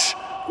 Watch!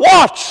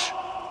 Watch!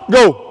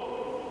 Go.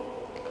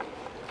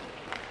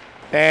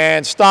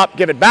 And stop,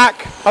 give it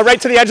back.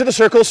 Right to the edge of the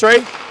circle,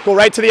 sorry. Go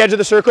right to the edge of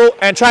the circle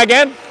and try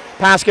again.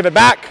 Pass, give it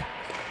back.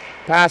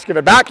 Pass, give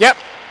it back, yep.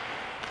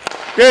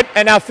 Good,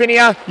 and now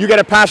Finia, you get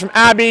a pass from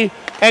Abby.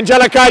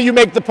 Angelica, you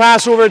make the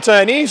pass over to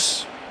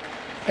Anise.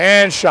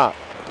 And shot.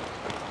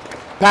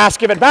 Pass,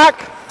 give it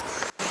back.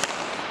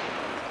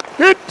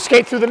 Good,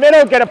 skate through the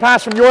middle, get a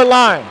pass from your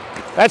line.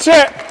 That's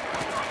it,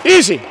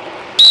 easy.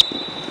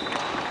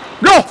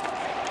 Go.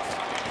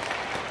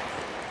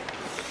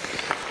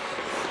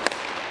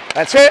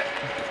 That's it.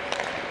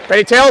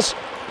 Ready, tails?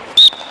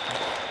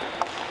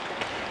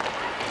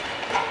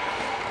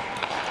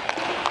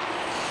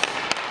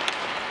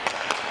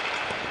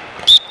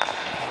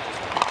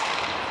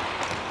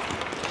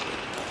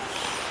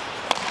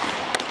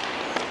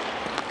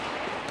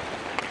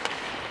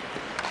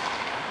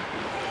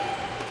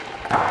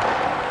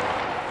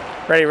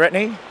 Ready,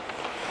 Brittany?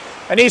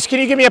 Anise, can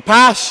you give me a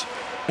pass?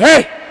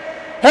 Hey!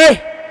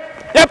 Hey!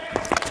 Yep!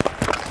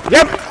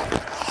 Yep!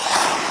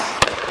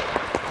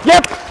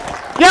 Yep!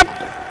 Yep!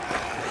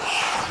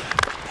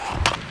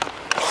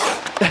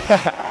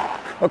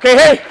 Okay,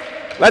 hey,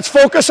 let's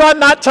focus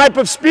on that type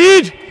of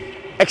speed.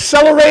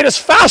 Accelerate as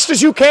fast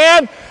as you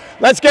can.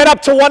 Let's get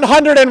up to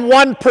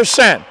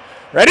 101%.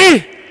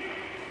 Ready?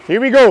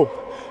 Here we go.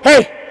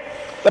 Hey,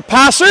 the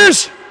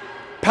passers,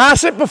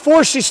 pass it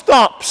before she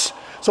stops.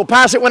 So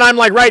pass it when I'm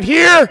like right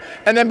here,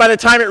 and then by the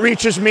time it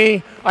reaches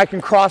me, I can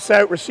cross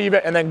out, receive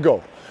it, and then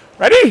go.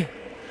 Ready?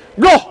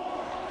 Go!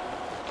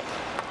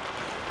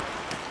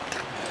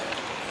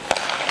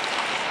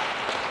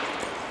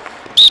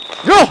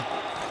 Go!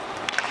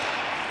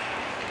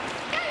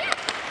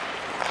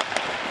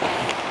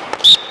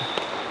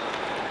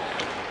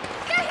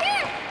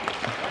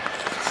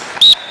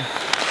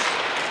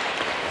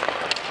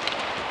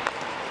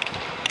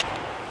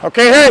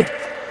 Okay, hey,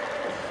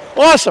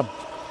 awesome.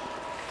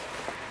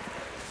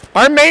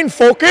 Our main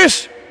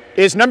focus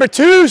is number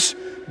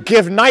 2s,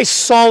 give nice,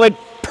 solid,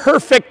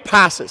 perfect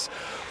passes.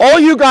 All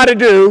you got to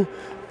do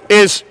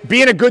is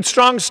be in a good,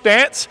 strong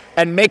stance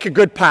and make a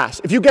good pass.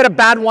 If you get a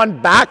bad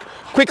one back,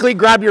 quickly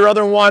grab your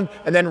other one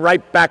and then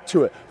right back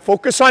to it.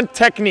 Focus on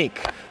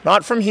technique,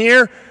 not from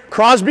here.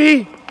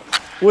 Crosby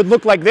would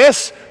look like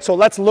this, so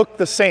let's look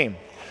the same.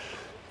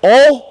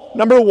 All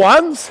number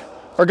 1s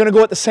are going to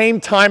go at the same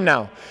time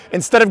now.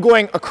 Instead of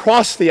going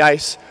across the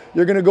ice,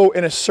 you're going to go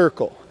in a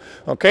circle.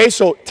 Okay,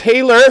 so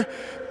Taylor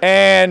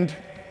and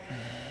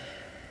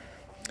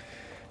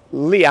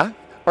Leah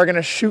are going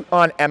to shoot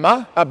on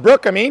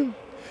Brooke,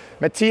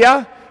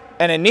 Mattia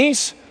and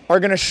Anise are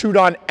going to shoot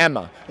on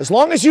Emma. As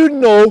long as you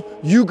know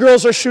you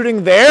girls are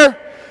shooting there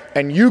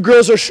and you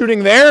girls are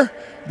shooting there,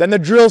 then the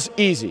drill's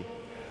easy.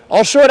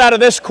 I'll show it out of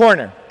this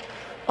corner.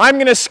 I'm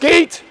going to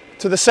skate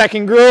to the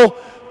second girl.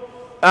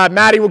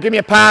 Maddie will give me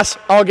a pass.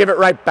 I'll give it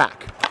right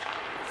back.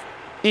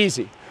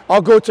 Easy.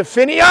 I'll go to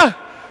Finia,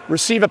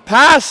 receive a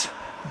pass,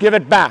 give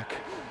it back.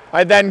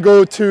 I then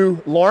go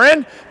to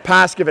Lauren,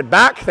 pass, give it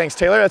back. Thanks,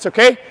 Taylor, that's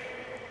okay.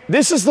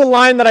 This is the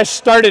line that I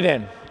started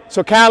in.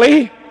 So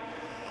Callie,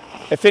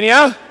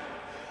 Finia,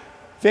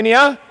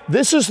 Finia,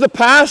 this is the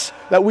pass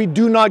that we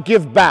do not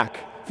give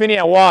back.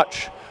 Finia,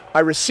 watch. I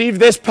received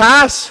this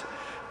pass,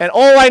 and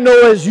all I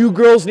know is you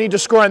girls need to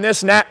score on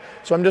this net,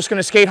 so I'm just going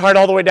to skate hard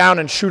all the way down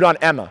and shoot on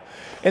Emma.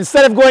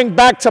 Instead of going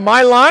back to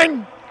my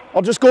line,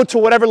 I'll just go to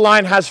whatever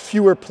line has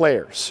fewer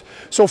players.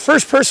 So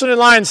first person in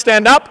line,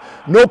 stand up,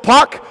 no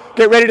puck,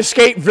 get ready to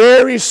skate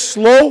very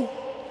slow.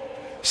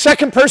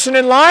 Second person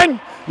in line,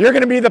 you're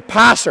going to be the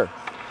passer.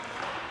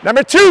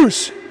 Number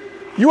twos,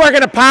 you are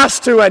going to pass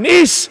to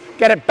Anise,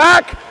 get it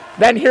back.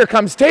 Then here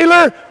comes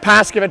Taylor,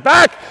 pass, give it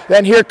back.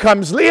 Then here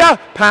comes Leah,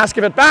 pass,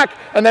 give it back.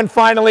 And then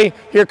finally,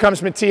 here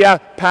comes Mattia,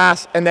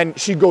 pass, and then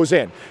she goes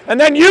in. And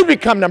then you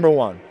become number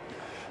one.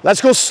 Let's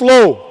go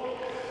slow.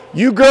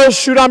 You girls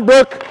shoot on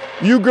Brooke.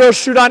 You girls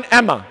shoot on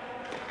Emma.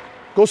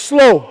 Go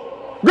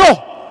slow. Go.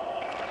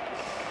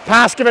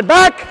 Pass, give it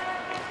back.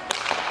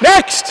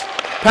 Next.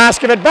 Pass,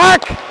 give it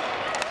back.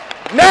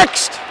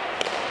 Next.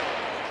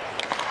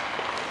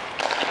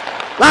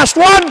 Last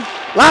one.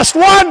 Last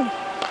one.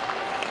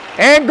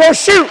 And go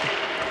shoot.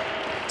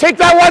 Take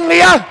that one,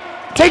 Leah.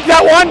 Take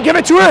that one. Give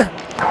it to her.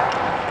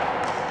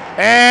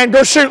 And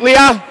go shoot,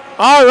 Leah.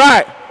 All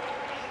right.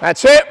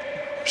 That's it.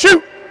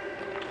 Shoot.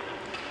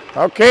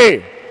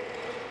 Okay.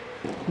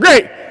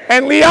 Great.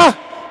 And Leah,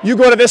 you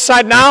go to this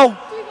side now.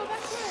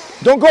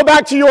 Don't go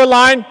back to your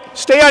line.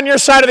 Stay on your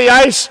side of the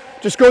ice.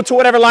 Just go to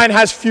whatever line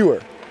has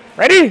fewer.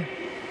 Ready?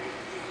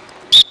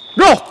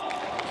 Go.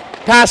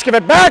 Pass, give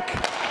it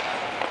back.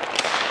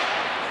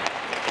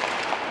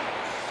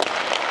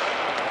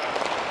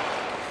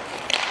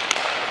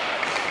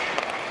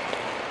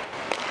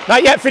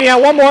 Not yet, Finia,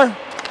 one more.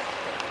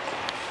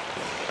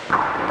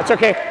 That's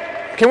okay.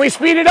 Can we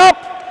speed it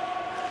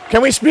up?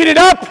 Can we speed it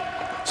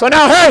up? So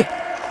now, hey,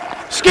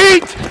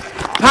 skate,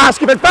 pass,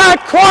 give it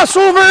back,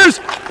 crossovers,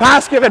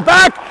 pass, give it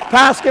back,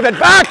 pass, give it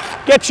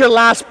back, get your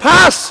last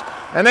pass,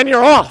 and then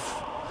you're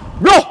off.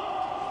 Go.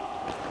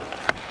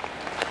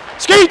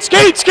 Skate,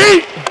 skate,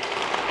 skate.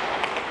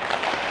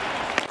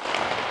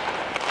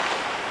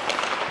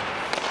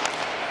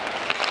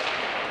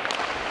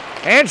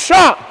 And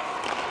shot.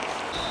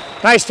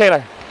 Nice,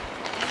 Taylor.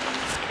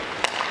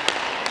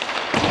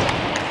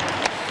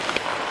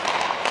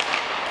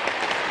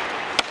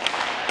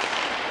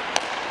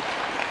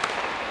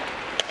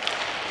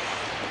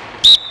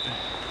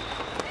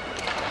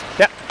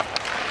 Yep.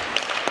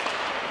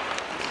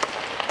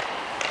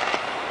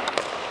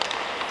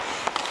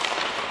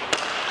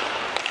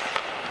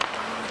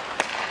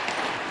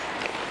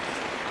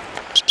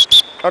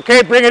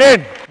 Okay, bring it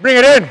in. Bring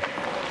it in.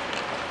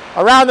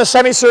 Around the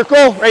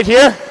semicircle right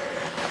here.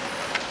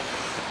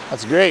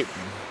 That's great.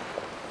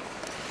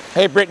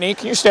 Hey, Brittany,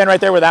 can you stand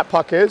right there where that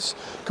puck is?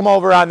 Come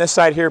over on this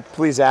side here,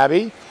 please,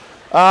 Abby.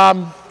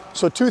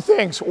 So two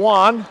things.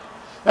 One,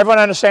 everyone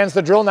understands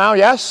the drill now,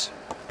 yes?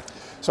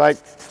 So I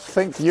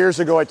think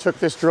years ago I took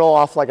this drill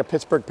off like a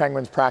Pittsburgh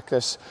Penguins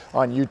practice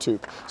on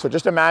YouTube. So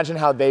just imagine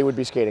how they would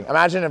be skating.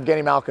 Imagine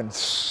Evgeny Malkin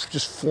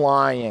just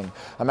flying.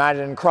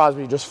 Imagine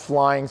Crosby just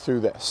flying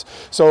through this.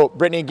 So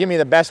Brittany, give me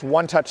the best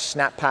one-touch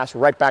snap pass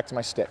right back to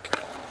my stick.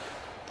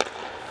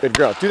 Good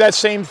girl. Do that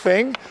same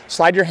thing.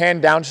 Slide your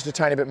hand down just a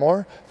tiny bit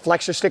more.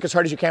 Flex your stick as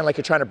hard as you can like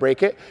you're trying to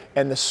break it.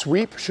 And the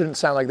sweep shouldn't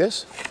sound like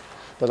this,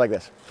 but like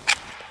this.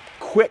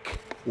 Quick,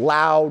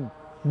 loud,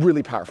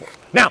 really powerful.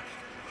 Now,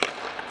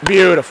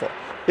 beautiful.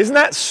 Isn't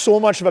that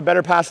so much of a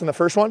better pass than the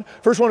first one?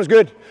 First one was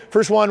good.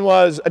 First one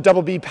was a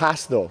double B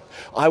pass though.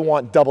 I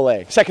want double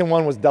A. Second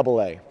one was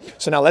double A.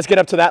 So now let's get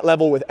up to that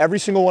level with every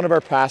single one of our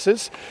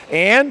passes.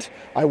 And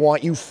I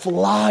want you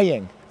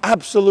flying.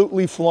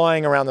 Absolutely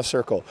flying around the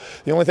circle.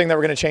 The only thing that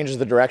we're going to change is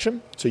the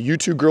direction. So you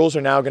two girls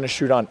are now going to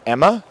shoot on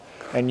Emma,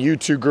 and you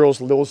two girls,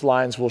 those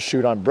lines will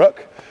shoot on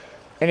Brooke.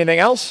 Anything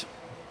else?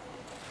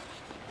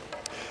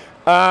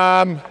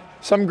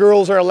 Some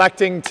girls are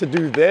electing to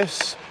do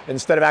this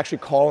instead of actually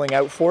calling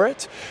out for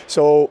it.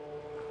 So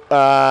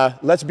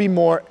let's be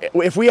more,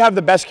 if we have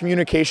the best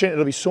communication,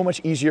 it'll be so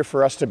much easier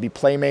for us to be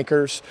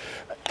playmakers.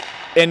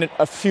 In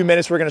a few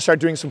minutes, we're going to start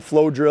doing some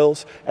flow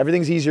drills.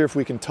 Everything's easier if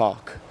we can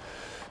talk.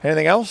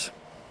 Anything else?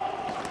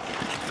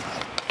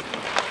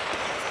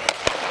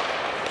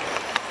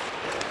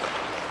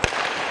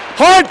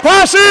 Hard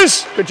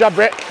passes! Good job,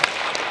 Britt.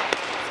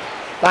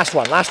 Last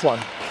one, last one.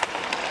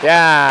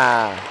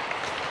 Yeah.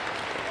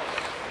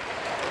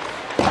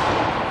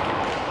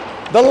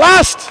 The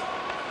last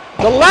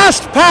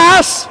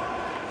pass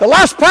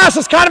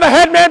is kind of a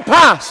headman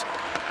pass.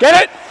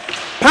 Get it?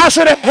 Pass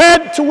it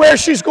ahead to where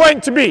she's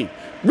going to be.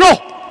 Go!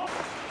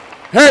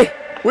 Hey,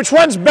 which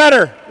one's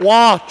better?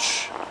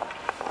 Watch.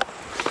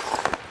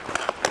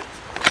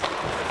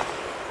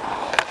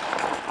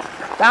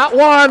 That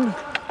one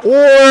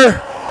or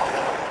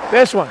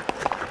this one.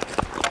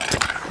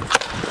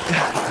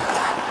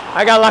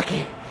 I got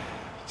lucky.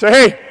 So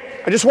hey,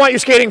 I just want you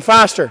skating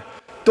faster.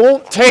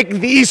 Don't take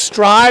these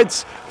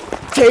strides,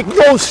 take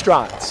those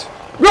strides.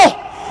 Go!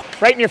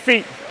 Right in your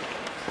feet.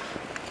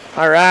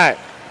 All right.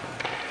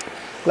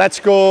 Let's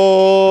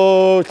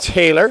go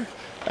Taylor.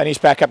 And he's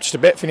back up just a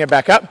bit, Finia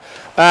back up.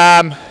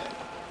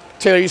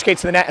 Taylor, you skate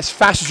to the net as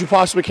fast as you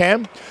possibly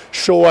can.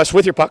 Show us,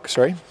 with your puck,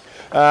 sorry.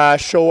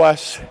 Show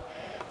us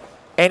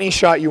any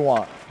shot you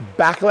want.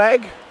 Back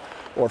leg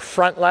or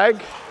front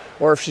leg,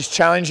 or if she's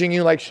challenging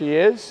you like she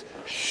is,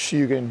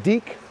 you can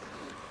deke.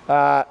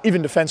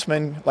 Even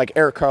defensemen like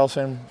Eric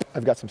Carlson,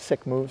 I've got some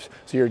sick moves,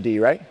 so you're a D,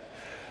 right?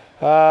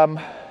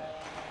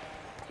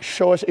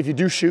 Show us, if you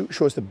do shoot,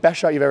 show us the best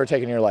shot you've ever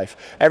taken in your life.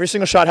 Every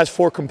single shot has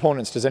 4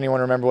 components. Does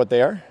anyone remember what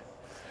they are?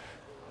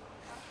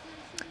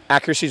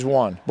 Accuracy is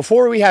 1.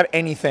 Before we have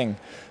anything,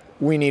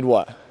 we need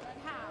what?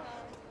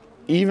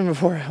 Even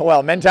before,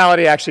 well,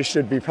 mentality actually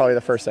should be probably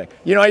the first thing.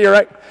 You know what, you're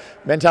right.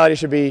 Mentality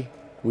should be,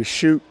 we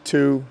shoot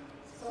to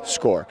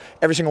score.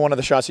 Every single one of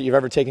the shots that you've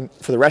ever taken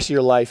for the rest of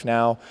your life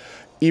now,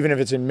 even if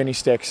it's in mini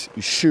sticks,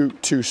 you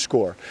shoot to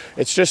score.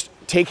 It's just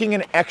taking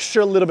an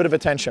extra little bit of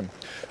attention.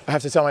 I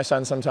have to tell my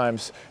son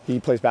sometimes, he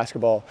plays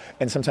basketball,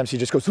 and sometimes he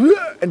just goes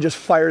and just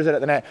fires it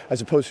at the net,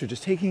 as opposed to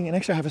just taking an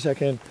extra half a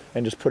second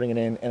and just putting it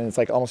in, and it's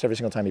like almost every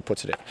single time he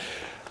puts it in.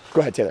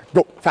 Go ahead, Taylor.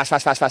 Go. Fast,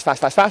 fast, fast, fast,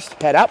 fast, fast,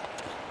 fast. Head up.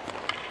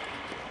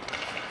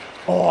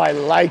 Oh, I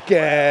like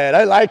it.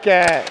 I like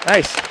it.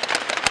 Nice.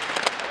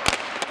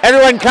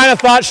 Everyone kind of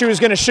thought she was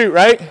going to shoot,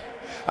 right?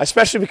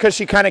 Especially because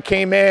she kind of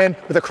came in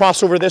with a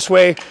crossover this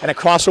way and a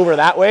crossover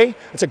that way.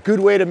 It's a good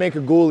way to make a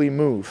goalie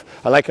move.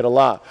 I like it a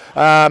lot.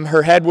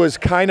 Her head was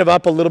kind of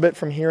up a little bit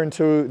from here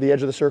into the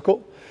edge of the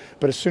circle,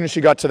 but as soon as she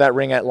got to that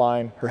ringette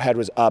line, her head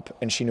was up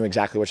and she knew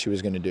exactly what she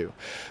was going to do.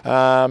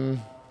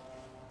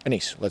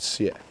 Anise, let's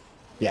see it.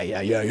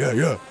 Yeah.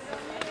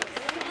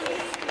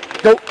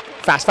 Go.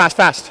 Fast, fast,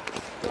 fast.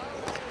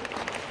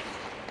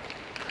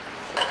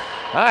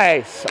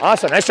 Nice.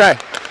 Awesome. Nice try.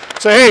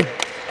 So, hey,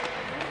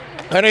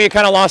 I know you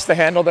kind of lost the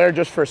handle there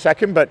just for a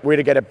second, but way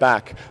to get it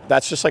back.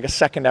 That's just like a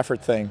second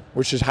effort thing,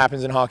 which just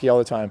happens in hockey all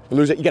the time. You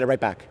lose it, you get it right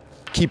back.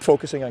 Keep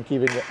focusing on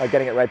getting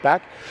it right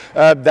back.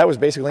 That was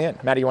basically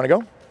it. Maddie, you want to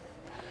go?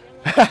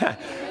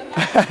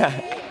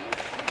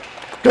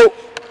 Go.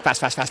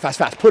 Fast, fast, fast, fast,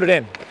 fast. Put it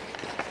in.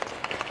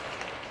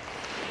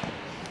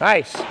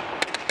 Nice.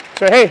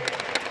 So, hey,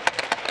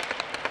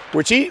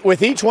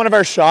 with each one of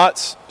our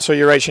shots, so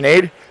you're right,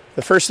 Sinead,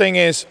 the first thing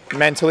is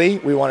mentally,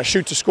 we want to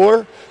shoot to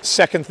score.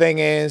 Second thing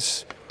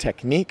is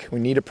technique.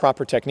 We need a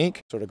proper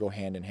technique. Sort of go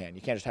hand in hand.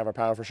 You can't just have a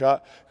powerful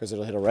shot because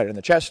it'll hit her right in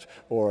the chest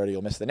or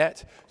you'll miss the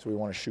net. So we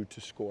want to shoot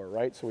to score,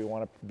 right? So we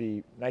want to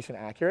be nice and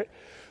accurate.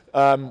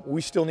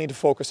 We still need to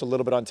focus a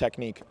little bit on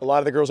technique. A lot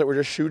of the girls that were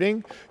just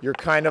shooting, you're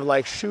kind of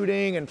like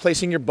shooting and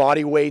placing your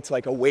body weight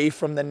like away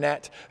from the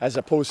net, as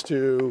opposed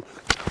to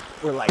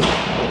we're like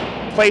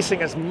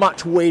placing as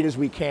much weight as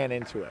we can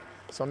into it.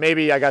 So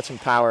maybe I got some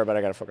power, but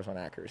I got to focus on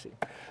accuracy.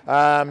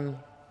 Are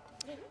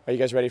you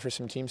guys ready for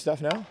some team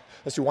stuff now?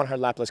 Let's do one hard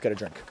lap. Let's get a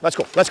drink. Let's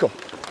go. Let's go.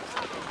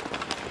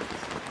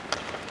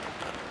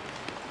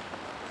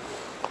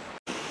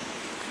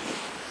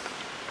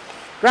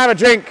 Grab a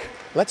drink.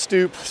 Let's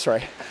do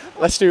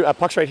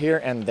pucks right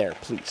here and there,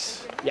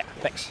 please. Yeah,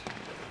 thanks.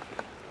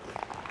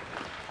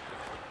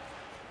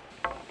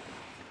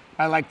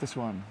 I like this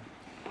one.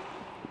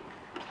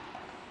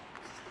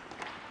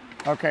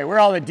 Okay, we're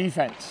all the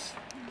defense.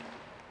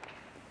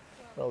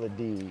 Roll the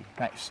D.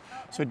 Nice.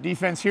 So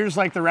defense, here's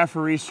like the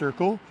referee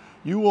circle.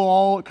 You will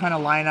all kind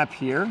of line up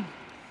here,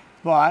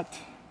 but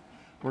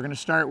we're going to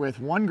start with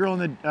one girl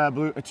in the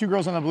blue, 2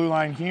 girls on the blue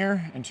line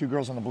here, and 2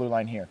 girls on the blue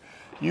line here.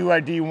 You are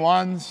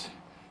D1s,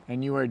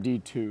 and you are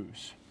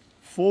D2s.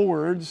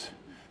 Forwards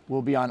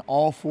will be on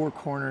all 4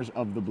 corners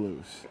of the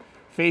blues,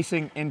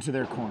 facing into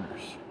their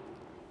corners.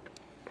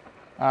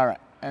 All right,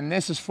 and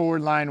this is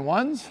forward line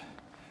 1s,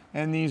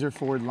 and these are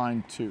forward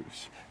line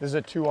 2s. This is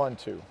a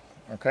 2-on-2,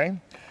 okay?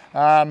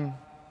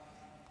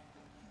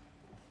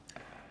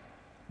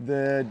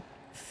 The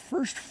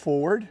first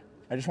forward,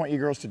 I just want you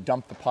girls to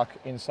dump the puck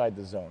inside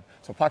the zone.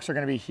 So pucks are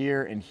going to be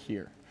here and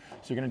here.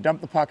 So you're going to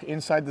dump the puck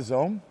inside the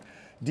zone.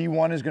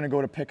 D1 is going to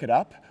go to pick it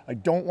up. I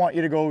don't want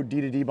you to go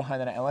D to D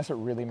behind the net unless it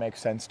really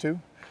makes sense to.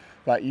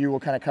 But you will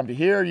kind of come to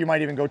here. You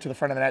might even go to the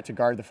front of the net to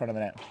guard the front of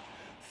the net.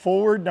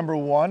 Forward number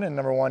 1 and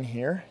number 1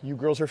 here, you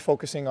girls are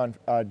focusing on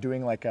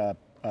doing like a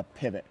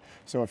pivot.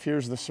 So if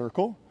here's the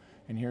circle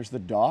and here's the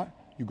dot,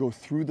 you go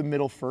through the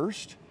middle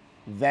first,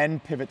 then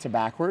pivot to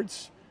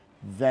backwards,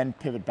 then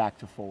pivot back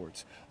to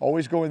forwards.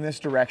 Always go in this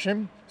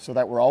direction so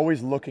that we're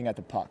always looking at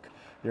the puck.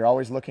 You're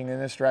always looking in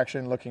this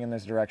direction, looking in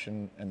this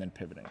direction, and then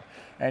pivoting.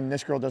 And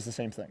this girl does the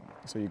same thing.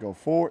 So you go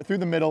forward through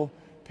the middle,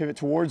 pivot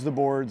towards the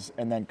boards,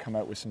 and then come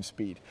out with some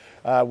speed.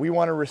 We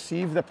want to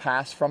receive the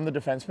pass from the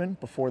defenseman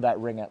before that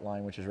ringette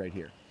line, which is right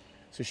here.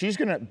 So she's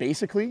going to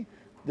basically,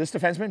 this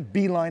defenseman,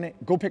 beeline it,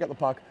 go pick up the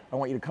puck. I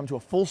want you to come to a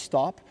full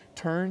stop,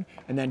 turn,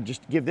 and then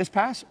just give this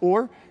pass,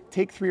 or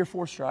take 3 or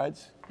 4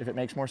 strides, if it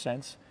makes more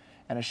sense.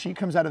 And as she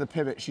comes out of the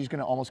pivot, she's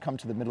gonna almost come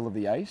to the middle of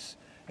the ice,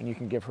 and you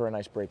can give her a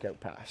nice breakout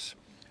pass.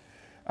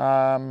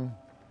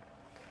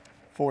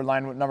 Forward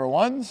line number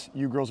 1s,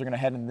 you girls are gonna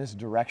head in this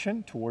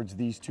direction towards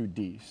these 2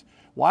 Ds.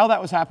 While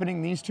that was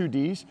happening, these 2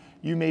 Ds,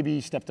 you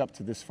maybe stepped up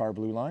to this far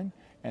blue line,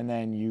 and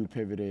then you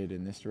pivoted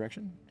in this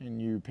direction,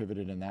 and you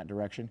pivoted in that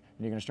direction,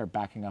 and you're gonna start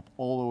backing up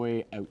all the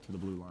way out to the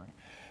blue line.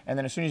 And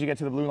then as soon as you get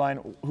to the blue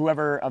line,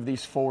 whoever of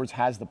these forwards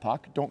has the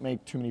puck, don't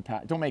make any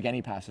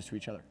passes to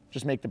each other.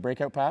 Just make the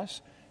breakout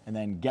pass and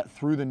then get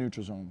through the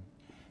neutral zone.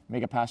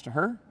 Make a pass to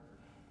her.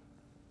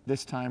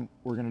 This time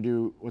we're going to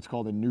do what's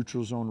called a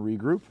neutral zone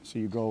regroup. So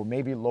you go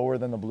maybe lower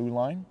than the blue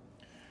line.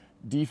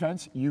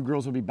 Defense, you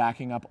girls will be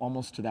backing up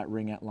almost to that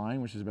ringette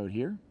line, which is about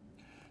here.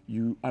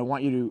 I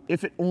want you to,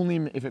 if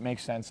it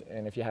makes sense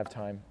and if you have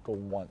time, go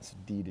once,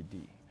 D to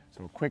D.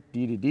 So a quick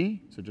D to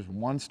D, so just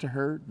once to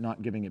her,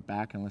 not giving it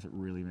back unless it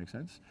really makes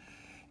sense.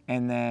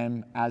 And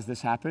then as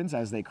this happens,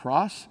 as they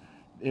cross,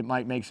 it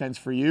might make sense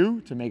for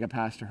you to make a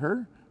pass to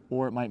her,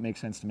 or it might make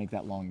sense to make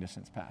that long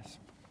distance pass.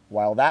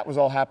 While that was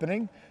all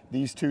happening,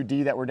 these two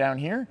D that were down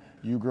here,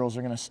 you girls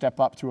are gonna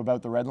step up to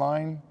about the red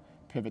line,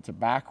 pivot to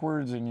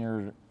backwards in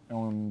your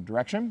own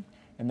direction,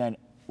 and then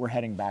we're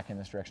heading back in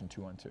this direction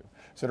 2-on-2.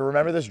 So to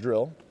remember this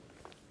drill,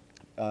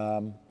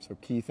 so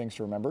key things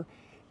to remember,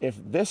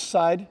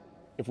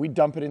 if we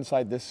dump it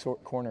inside this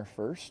corner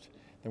first,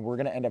 then we're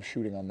gonna end up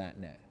shooting on that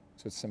net.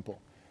 So it's simple.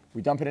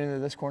 We dump it into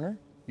this corner,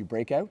 you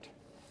break out,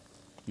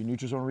 you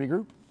neutral zone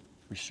regroup,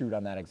 we shoot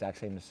on that exact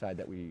same side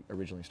that we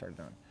originally started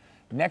on.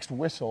 Next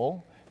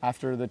whistle,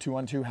 after the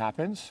 2-on-2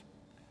 happens,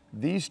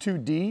 these two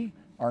D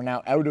are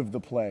now out of the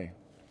play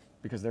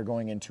because they're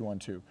going in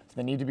 2-on-2. So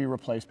they need to be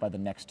replaced by the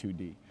next two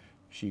D.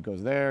 She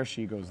goes there,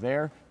 she goes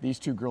there. These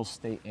two girls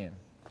stay in.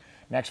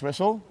 Next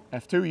whistle,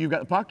 F2, you got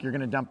the puck, you're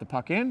gonna dump the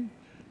puck in.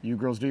 You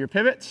girls do your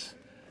pivots.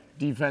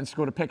 Defense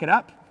go to pick it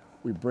up.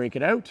 We break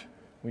it out.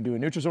 We do a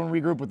neutral zone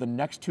regroup with the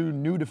next two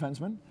new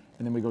defensemen,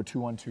 and then we go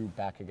 2-on-2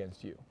 back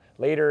against you.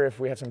 Later, if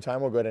we have some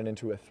time, we'll go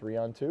into a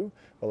 3-on-2,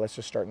 but let's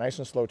just start nice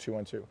and slow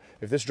 2-on-2.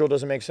 If this drill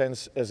doesn't make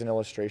sense as an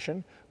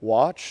illustration,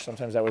 watch.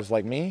 Sometimes that was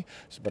like me,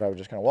 but I was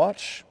just gonna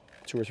watch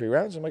 2 or 3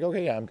 rounds. I'm like,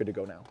 okay, yeah, I'm good to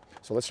go now.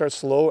 So let's start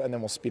slow and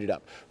then we'll speed it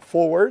up.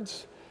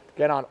 Forwards,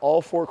 get on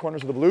all 4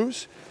 corners of the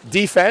Blues.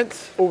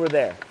 Defense, over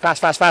there. Fast,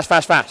 fast, fast,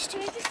 fast, fast.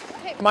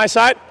 My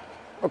side.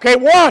 Okay,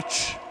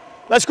 watch.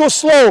 Let's go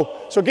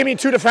slow. So give me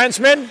 2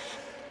 defensemen.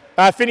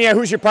 Finia,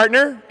 who's your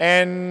partner?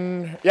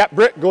 And yeah,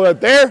 Britt, go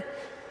out there.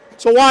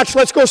 So watch,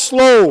 let's go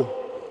slow.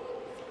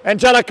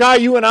 Angelica,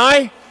 you and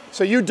I.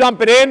 So you dump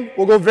it in.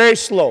 We'll go very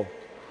slow.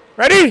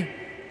 Ready?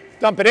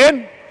 Dump it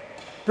in.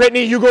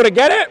 Brittany, you go to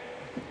get it.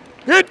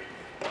 Good.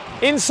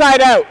 Inside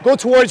out. Go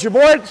towards your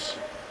boards.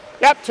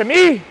 Yep, to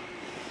me.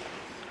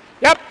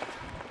 Yep.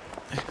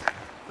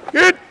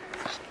 Good.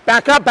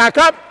 Back up, back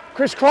up.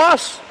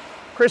 Crisscross.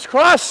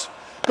 Crisscross.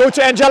 Go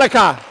to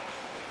Angelica.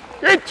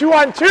 Good.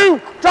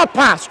 2-on-2. Drop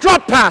pass.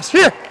 Drop pass.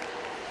 Here.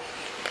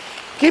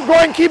 Keep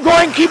going, keep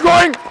going, keep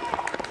going.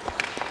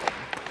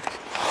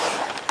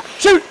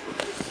 Shoot.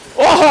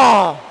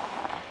 Oh.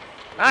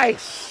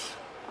 Nice.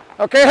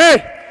 Okay,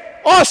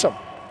 hey. Awesome.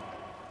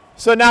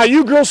 So now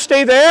you girls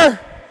stay there.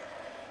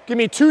 Give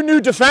me 2 new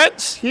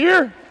defense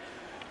here.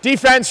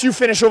 Defense, you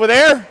finish over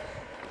there.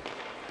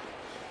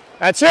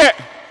 That's it.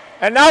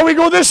 And now we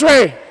go this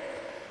way.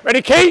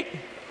 Ready, Kate?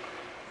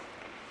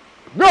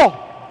 Go.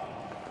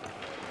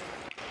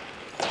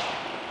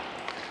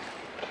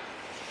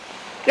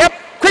 Yep,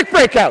 quick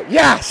breakout.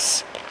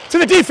 Yes. To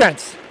the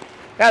defense.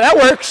 Yeah, that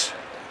works.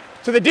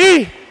 To the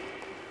D.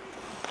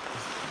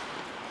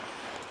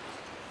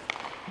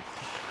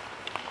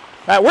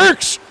 That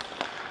works.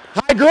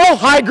 High girl,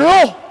 high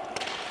girl.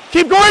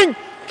 Keep going,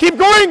 keep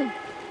going.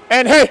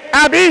 And hey,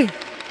 Abby.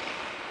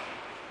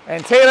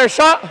 And Taylor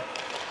shot.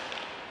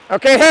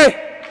 Okay,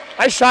 hey,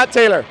 nice shot,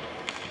 Taylor.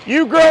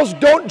 You girls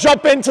don't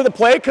jump into the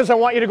play because I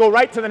want you to go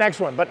right to the next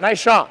one, but nice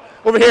shot.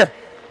 Over here.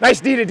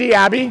 Nice D to D,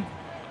 Abby.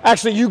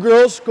 Actually, you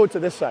girls go to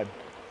this side.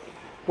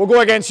 We'll go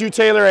against you,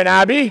 Taylor and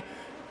Abby.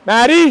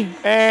 Maddie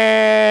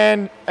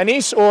and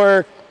Anise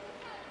or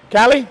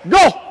Callie,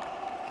 go.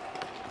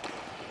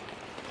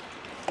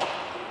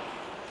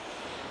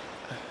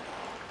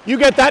 You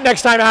get that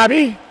next time,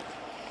 Abby.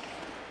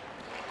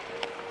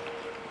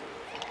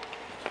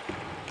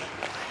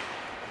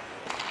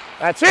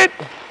 That's it.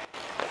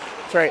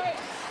 That's right.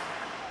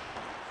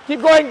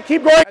 Keep going,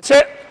 keep going. That's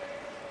it.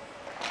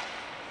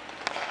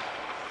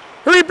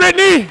 Hurry,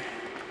 Brittany.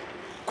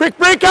 Quick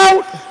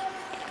breakout.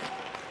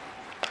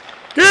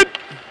 Good.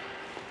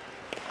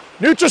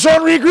 Neutral zone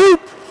regroup.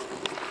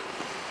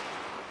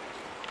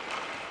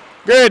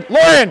 Good.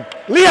 Lauren,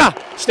 Leah,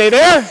 stay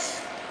there.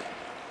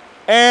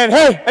 And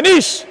hey,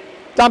 Anise,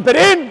 dump it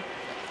in.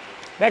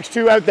 Next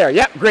 2 out there.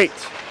 Yep, great.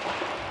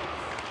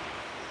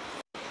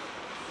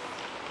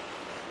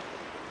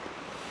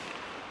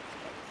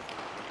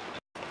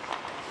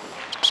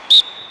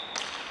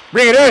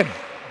 Bring it in.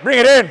 Bring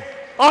it in.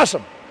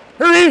 Awesome.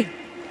 Hurry.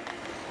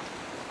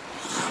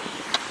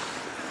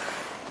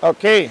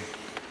 Okay.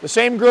 The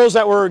same girls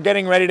that were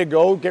getting ready to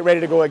go, get ready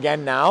to go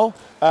again now.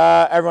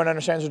 Everyone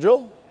understands the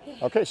drill?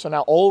 Okay, so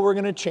now all we're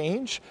going to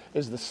change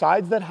is the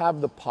sides that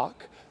have the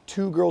puck.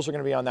 2 girls are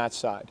going to be on that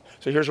side.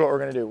 So here's what we're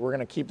going to do. We're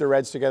going to keep the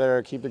reds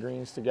together, keep the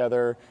greens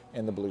together,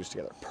 and the blues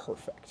together.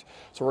 Perfect.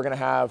 So we're going to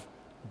have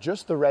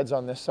just the reds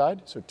on this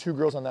side. So 2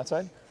 girls on that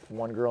side,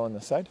 1 girl on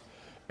this side.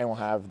 and we'll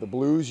have the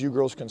blues, you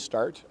girls can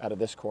start out of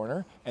this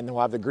corner, and then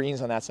we'll have the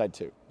greens on that side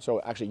too.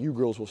 So actually you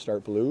girls will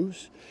start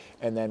blues,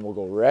 and then we'll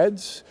go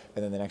reds,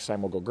 and then the next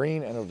time we'll go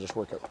green, and it'll just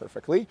work out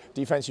perfectly.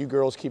 Defense, you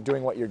girls keep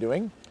doing what you're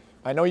doing.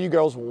 I know you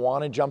girls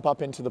want to jump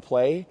up into the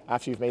play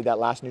after you've made that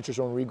last neutral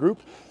zone regroup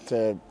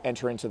to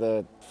enter into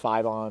the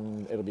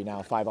 5-on, it'll be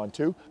now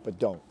 5-on-2, but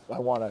don't. I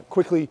want to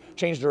quickly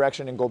change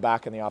direction and go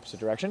back in the opposite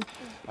direction.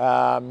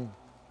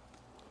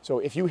 So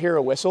if you hear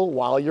a whistle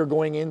while you're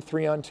going in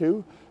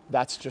 3-on-2,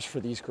 that's just for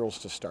these girls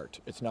to start.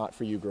 It's not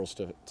for you girls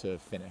to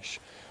finish.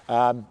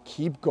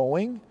 Keep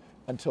going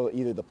until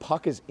either the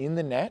puck is in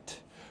the net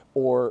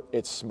or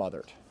it's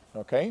smothered,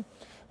 okay?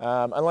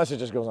 Unless it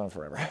just goes on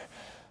forever.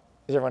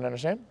 Does everyone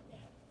understand?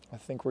 I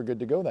think we're good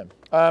to go then.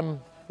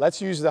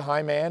 Let's use the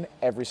high man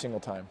every single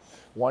time.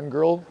 One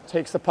girl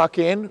takes the puck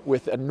in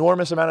with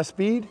enormous amount of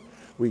speed.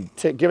 We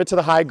give it to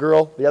the high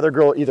girl. The other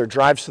girl either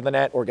drives to the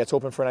net or gets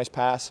open for a nice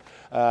pass.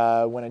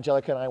 When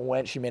Angelica and I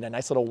went, she made a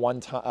nice little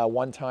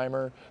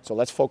one-timer. So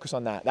let's focus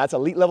on that. That's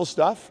elite level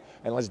stuff,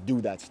 and let's do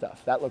that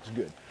stuff. That looks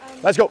good.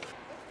 Let's go.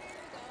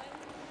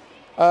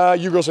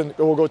 You girls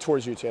will go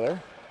towards you,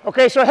 Taylor.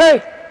 Okay, so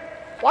hey,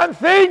 one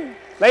thing,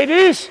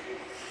 ladies.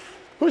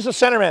 Who's the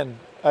centerman?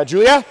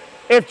 Julia?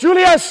 If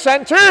Julia's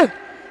center,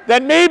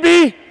 then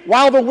maybe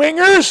while the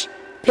wingers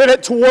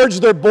pivot towards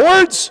their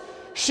boards,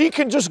 she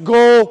can just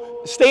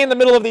go stay in the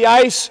middle of the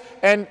ice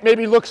and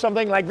maybe look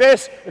something like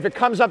this. If it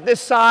comes up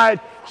this side,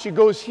 she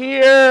goes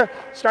here,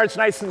 starts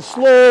nice and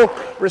slow,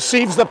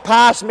 receives the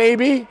pass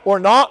maybe or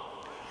not,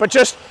 but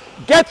just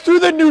get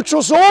through the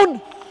neutral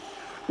zone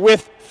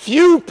with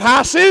few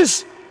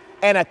passes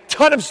and a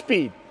ton of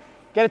speed.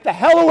 Get it the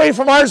hell away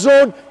from our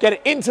zone, get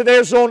it into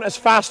their zone as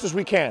fast as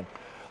we can.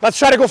 Let's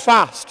try to go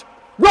fast.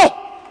 Go!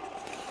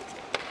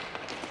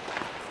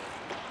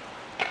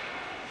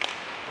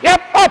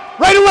 Yep, up,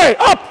 right away,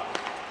 up!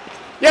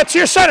 Yeah, to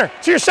your center,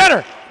 to your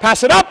center.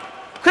 Pass it up.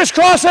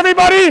 Crisscross,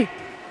 everybody.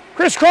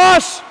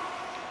 Crisscross.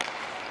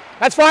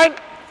 That's fine.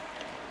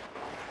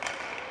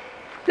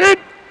 Good.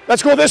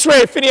 Let's go this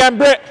way, Finney and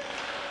Britt.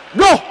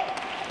 Go.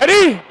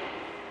 Eddie.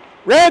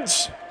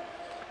 Reds.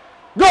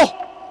 Go.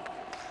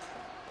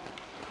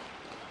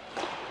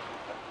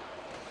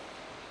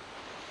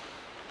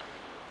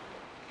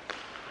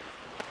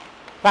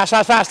 Fast,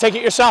 fast, fast. Take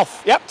it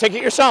yourself. Yep, take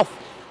it yourself.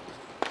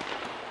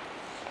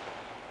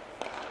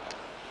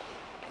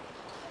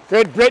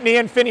 Good, Brittany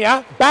and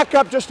Finia. Back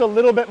up just a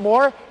little bit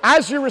more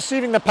as you're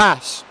receiving the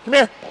pass. Come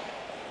here.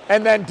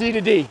 And then D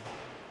to D.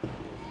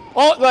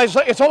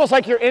 It's almost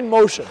like you're in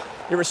motion.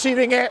 You're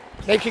receiving it,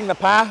 making the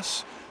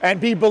pass, and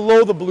be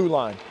below the blue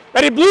line.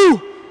 Ready,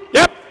 blue?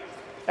 Yep.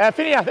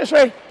 Finia, this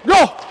way.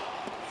 Go.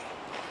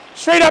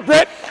 Straight up,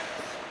 Britt.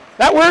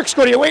 That works.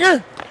 Go to your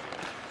winger.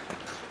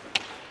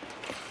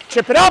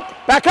 Chip it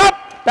up, back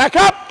up, back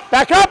up,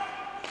 back up,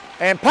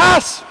 and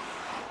pass.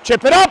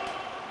 Chip it up.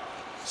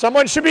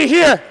 Someone should be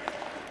here.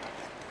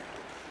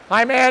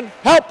 Hi, man.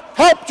 Help,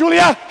 help,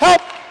 Julia,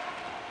 help.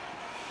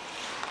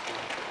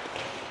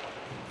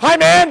 Hi,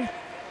 man.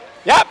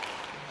 Yep.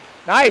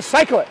 Nice.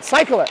 Cycle it,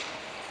 cycle it.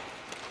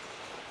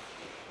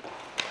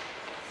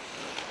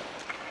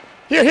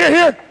 Here, here,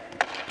 here.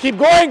 Keep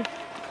going.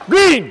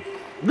 Green.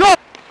 Go.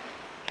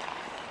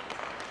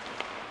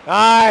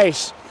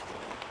 Nice.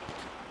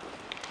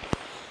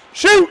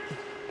 Shoot.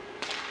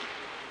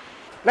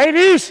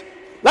 Ladies,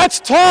 let's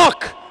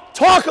talk.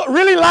 Talk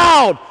really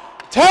loud.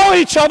 Tell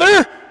each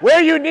other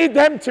where you need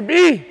them to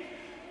be.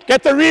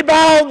 Get the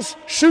rebounds,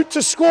 shoot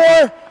to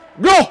score,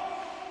 go.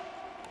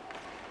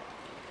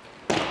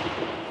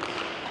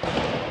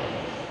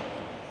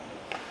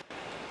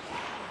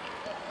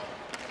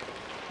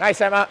 Nice,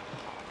 Emma.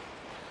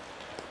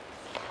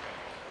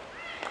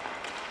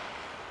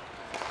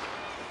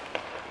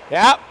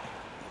 Yeah.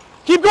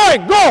 Keep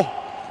going, go.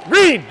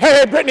 Green,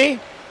 hey, Brittany.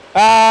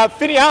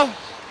 Finia.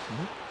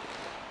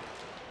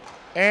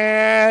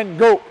 And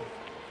go.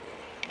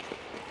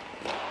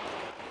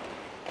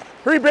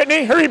 Hurry,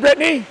 Brittany, hurry,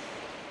 Brittany.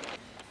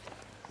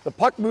 The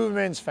puck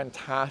movement's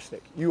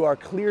fantastic. You are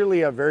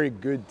clearly a very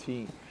good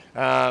team.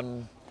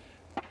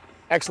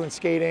 Excellent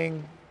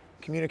skating,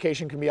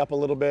 communication can be up a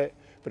little bit,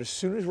 but as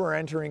soon as we're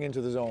entering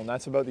into the zone,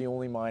 that's about the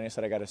only minus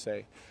that I gotta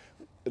say.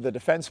 The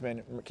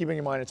defensemen, keeping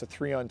in mind it's a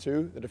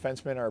 3-on-2, the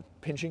defensemen are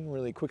pinching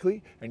really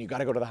quickly, and you got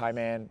to go to the high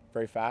man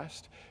very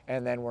fast.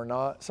 And then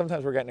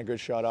sometimes we're getting a good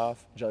shot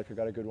off. Angelica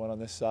got a good one on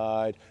this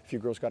side. A few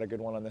girls got a good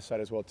one on this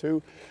side as well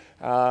too.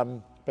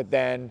 But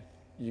then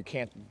you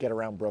can't get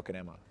around Brooke and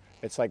Emma.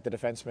 It's like the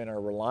defensemen are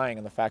relying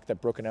on the fact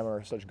that Brooke and Emma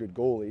are such good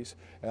goalies,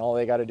 and all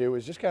they got to do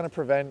is just kind of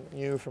prevent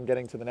you from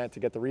getting to the net to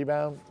get the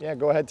rebound. Yeah,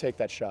 go ahead, take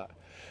that shot.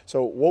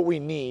 So what we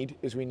need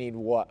is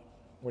what?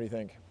 What do you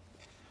think?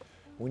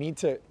 We need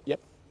to, yep.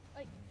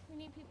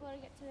 To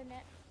get to the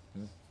net.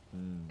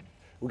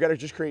 We got to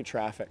just create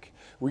traffic.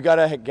 We got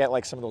to get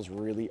like some of those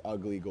really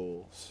ugly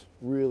goals.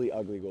 Really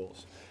ugly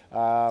goals.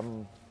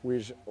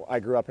 I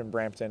grew up in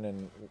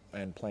Brampton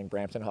and playing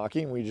Brampton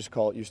hockey, and we used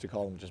to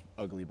call them just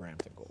ugly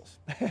Brampton goals.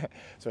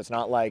 So it's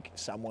not like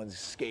someone's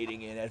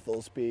skating in at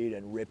full speed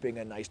and ripping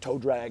a nice toe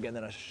drag and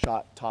then a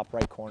shot top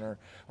right corner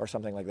or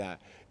something like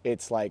that.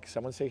 It's like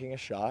someone's taking a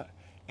shot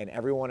and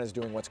everyone is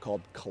doing what's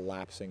called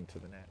collapsing to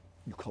the net.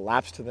 You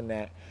collapse to the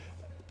net.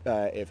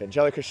 If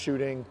Angelica's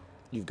shooting,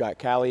 you've got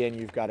Callie and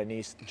you've got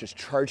Anise just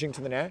charging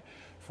to the net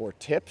for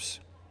tips,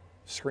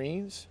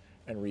 screens,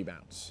 and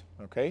rebounds,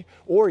 okay?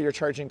 Or you're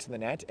charging to the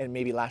net and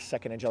maybe last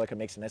second Angelica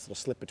makes a nice little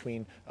slip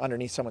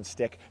underneath someone's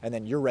stick and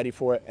then you're ready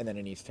for it and then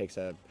Anise takes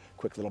a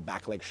quick little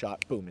back leg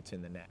shot, boom, it's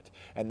in the net.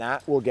 And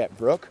that will get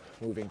Brooke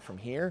moving from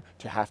here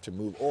to have to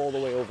move all the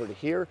way over to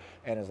here,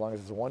 and as long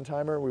as it's a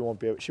one-timer,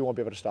 she won't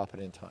be able to stop it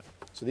in time.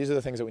 So these are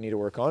the things that we need to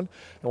work on and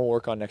we'll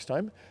work on next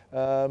time.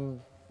 You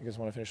guys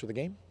want to finish with the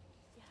game?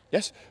 Yeah.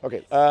 Yes?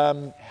 Okay,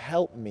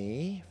 help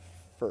me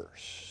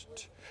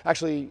first.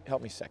 Actually,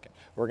 help me second.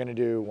 We're gonna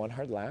do one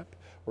hard lap.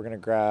 We're gonna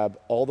grab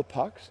all the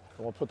pucks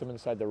and we'll put them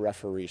inside the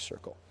referee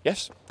circle.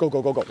 Yes? Go,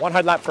 go, go, go. One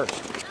hard lap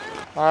first.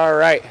 All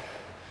right.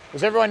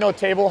 Does everyone know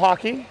table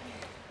hockey?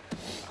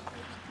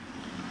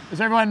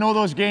 Does everyone know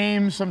those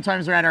games?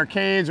 Sometimes they're at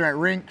arcades or at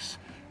rinks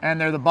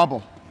and they're the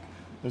bubble.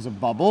 There's a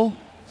bubble,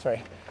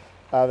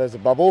 there's a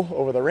bubble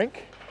over the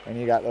rink and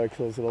you got like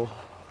those little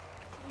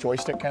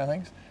joystick kind of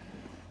things.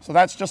 So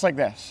that's just like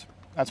this.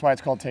 That's why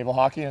it's called table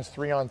hockey and it's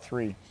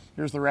 3-on-3.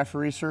 Here's the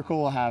referee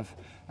circle. We'll have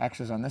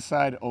X's on this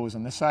side, O's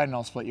on this side, and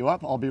I'll split you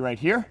up. I'll be right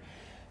here.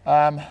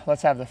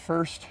 Let's have the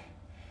first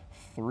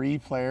 3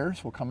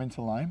 players will come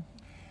into line.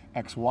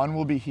 X1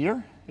 will be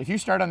here. If you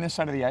start on this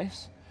side of the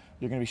ice,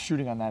 you're going to be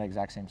shooting on that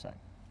exact same side.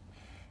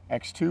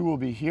 X2 will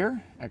be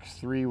here.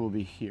 X3 will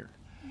be here.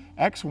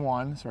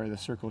 X1, sorry, the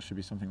circle should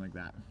be something like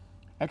that.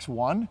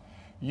 X1,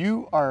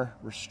 you are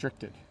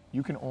restricted.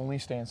 You can only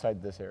stay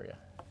inside this area.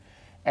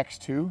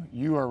 X2,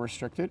 you are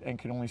restricted and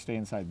can only stay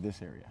inside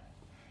this area.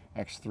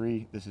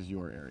 X3, this is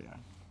your area,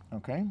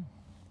 okay?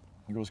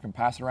 You girls can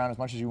pass it around as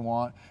much as you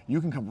want.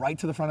 You can come right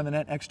to the front of the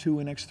net,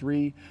 X2 and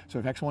X3. So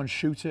if X1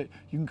 shoots it,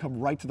 you can come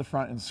right to the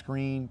front and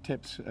screen,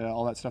 tips,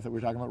 all that stuff that we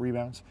were talking about,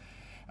 rebounds.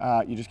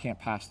 You just can't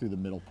pass through the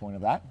middle point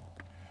of that.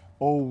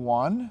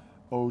 O1,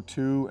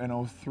 O2, and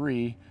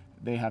O3,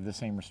 they have the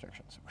same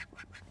restrictions.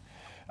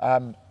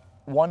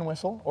 One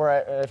whistle, or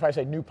if I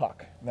say new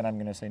puck, then I'm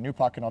gonna say new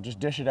puck and I'll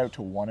just dish it out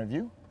to one of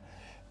you.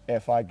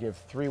 If I give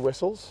 3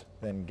 whistles,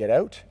 then get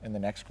out and the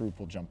next group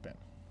will jump in.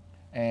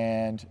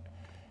 And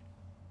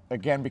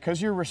again,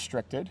 because you're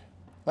restricted,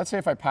 let's say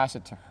if I pass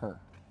it to her,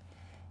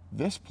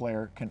 this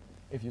player can,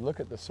 if you look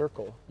at the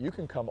circle, you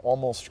can come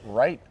almost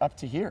right up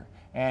to here.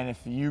 And if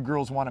you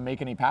girls want to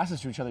make any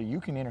passes to each other, you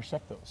can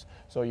intercept those.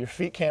 So your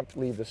feet can't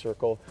leave the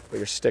circle, but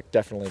your stick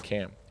definitely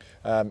can.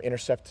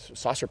 Intercept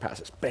saucer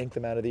passes, bank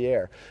them out of the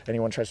air.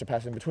 Anyone tries to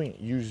pass in between,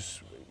 you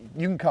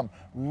can come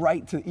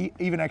right to,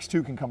 even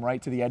X2 can come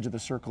right to the edge of the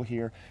circle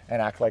here and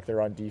act like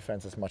they're on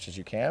defense as much as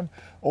you can.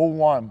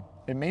 O1,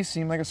 it may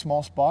seem like a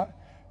small spot,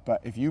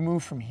 but if you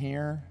move from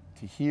here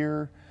to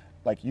here,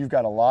 like you've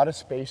got a lot of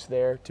space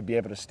there to be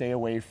able to stay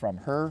away from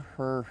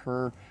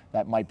her,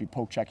 that might be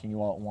poke checking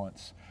you all at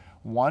once.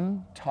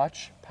 1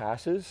 touch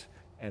passes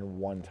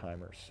and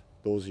 1-timers.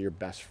 Those are your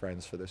best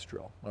friends for this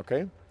drill,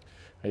 okay?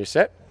 Are you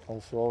set?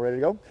 All ready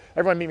to go?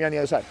 Everyone meet me on the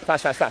other side.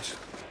 Fast, fast, fast.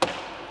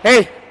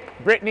 Hey,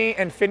 Brittany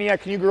and Finia,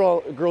 can you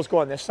girls go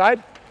on this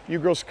side? You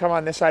girls come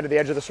on this side of the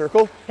edge of the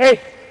circle.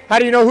 Hey, how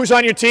do you know who's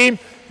on your team?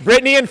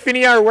 Brittany and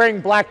Finia are wearing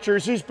black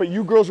jerseys, but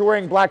you girls are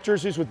wearing black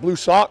jerseys with blue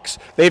socks.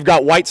 They've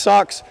got white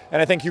socks, and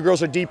I think you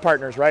girls are D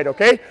partners, right?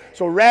 Okay?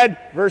 So red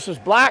versus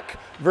black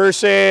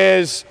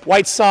versus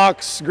white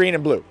socks, green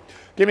and blue.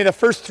 Give me the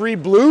first 3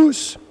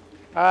 blues.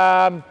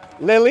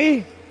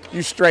 Lily,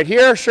 you right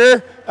here,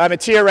 sure.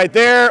 Mattia right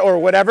there, or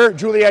whatever.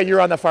 Julia, you're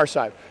on the far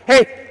side.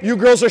 Hey, you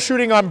girls are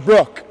shooting on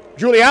Brooke.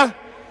 Julia,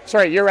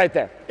 sorry, you're right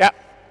there. Yeah.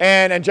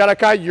 And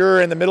Angelica,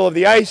 you're in the middle of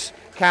the ice.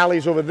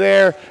 Callie's over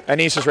there.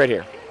 Anise is right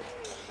here.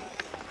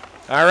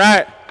 All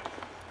right.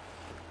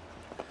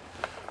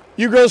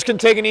 You girls can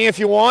take a knee if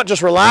you want.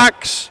 Just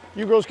relax.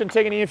 You girls can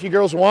take a knee if you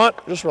girls want.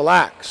 Just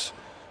relax.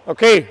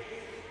 Okay.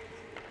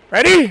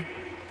 Ready?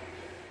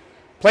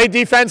 Play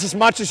defense as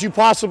much as you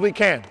possibly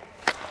can.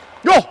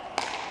 Go.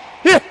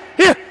 Here,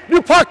 here.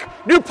 New puck,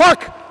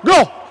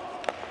 go.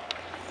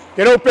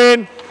 Get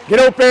open, get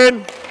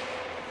open.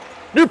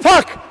 New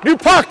puck, new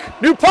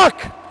puck, new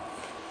puck.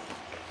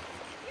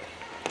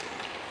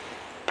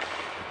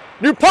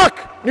 New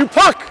puck, new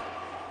puck.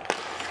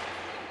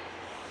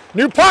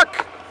 New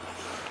puck.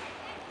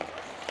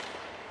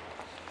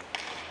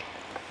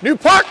 New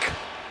puck.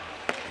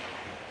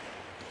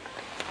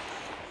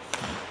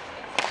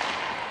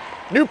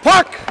 New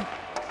puck.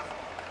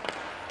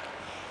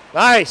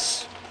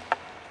 Nice.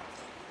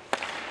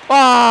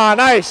 Ah,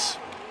 nice.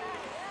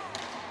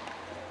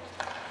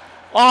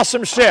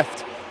 Awesome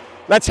shift.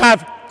 Let's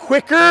have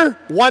quicker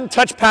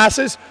one-touch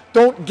passes.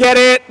 Don't get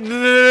it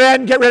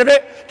and get rid of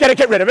it. Get it,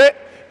 get rid of it.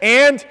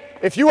 And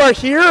if you are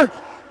here,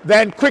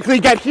 then quickly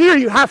get here.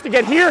 You have to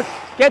get here.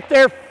 Get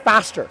there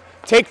faster.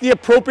 Take the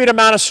appropriate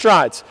amount of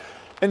strides.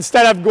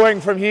 instead of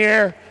going from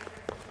here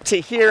to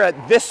here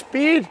at this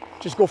speed,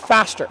 just go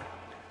faster.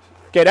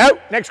 Get out,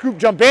 next group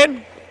jump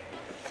in.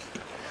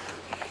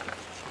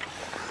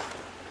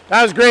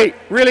 That was great,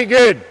 really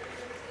good.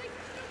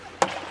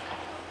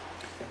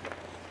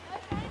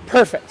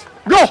 Perfect,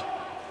 go.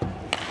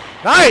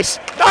 Nice,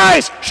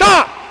 nice,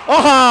 shot.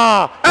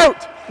 Aha,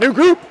 out. New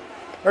group,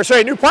 or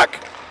sorry, new puck.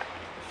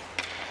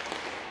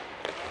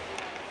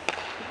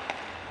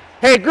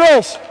 Hey,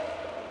 girls.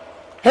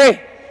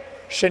 Hey,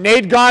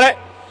 Sinead got it,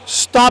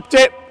 stopped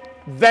it,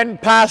 then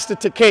passed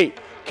it to Kate.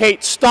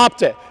 Kate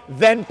stopped it,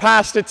 then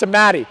passed it to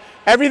Maddie.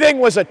 Everything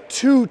was a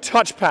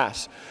 2-touch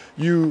pass.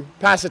 You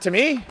pass it to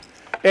me,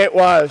 it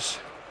was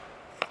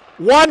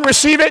 1,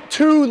 receive it,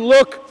 2,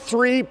 look,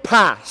 3,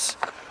 pass.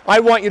 I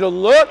want you to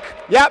look,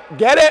 yep,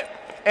 get it,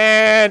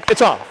 and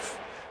it's off,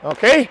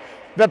 okay?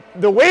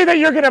 The way that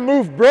you're gonna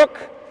move Brooke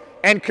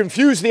and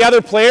confuse the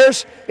other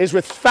players is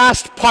with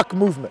fast puck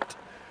movement.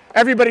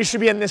 Everybody should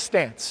be in this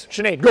stance.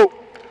 Sinead, go.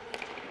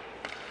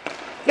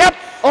 Yep,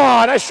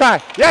 oh, nice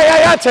try.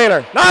 Yeah,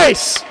 Taylor,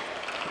 nice.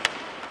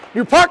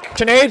 New puck,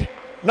 Sinead.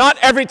 Not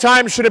every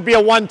time should it be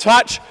a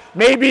 1-touch.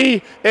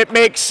 Maybe it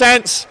makes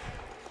sense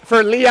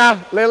for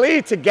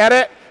Lily to get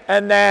it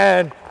and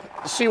then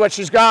see what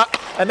she's got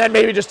and then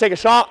maybe just take a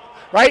shot,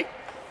 right?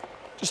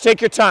 Just take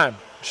your time.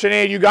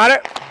 Sinead, you got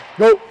it?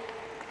 Go.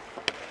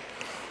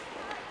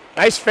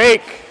 Nice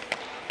fake.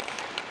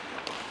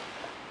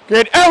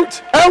 Good,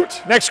 out,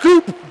 out. Next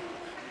group.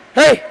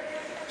 Hey,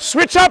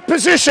 switch up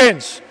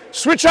positions.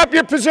 Switch up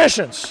your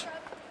positions.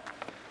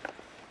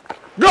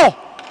 Go.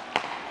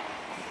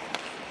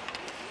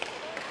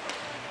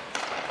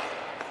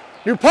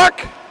 New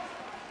puck.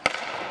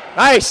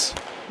 Nice,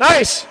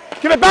 nice.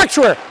 Give it back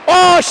to her.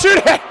 Oh, shoot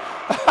it.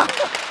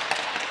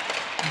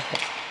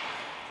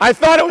 I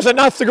thought it was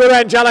enough to go to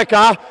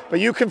Angelica, but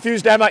you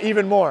confused Emma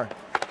even more.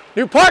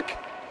 New puck.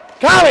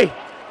 Callie,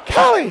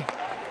 Callie.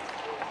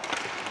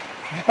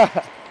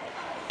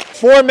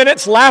 4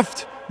 minutes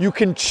left. You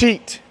can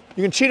cheat.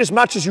 You can cheat as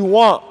much as you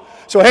want.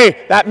 So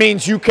hey, that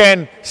means you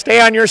can stay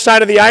on your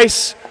side of the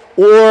ice,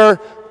 or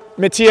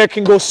Mattia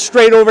can go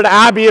straight over to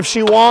Abby if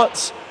she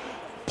wants.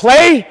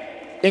 Play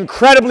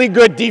incredibly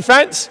good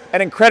defense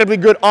and incredibly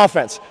good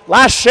offense.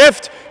 Last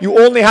shift, you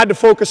only had to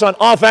focus on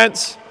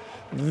offense,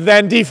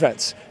 then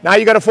defense. Now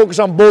you got to focus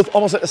on both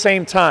almost at the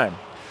same time.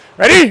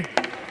 Ready?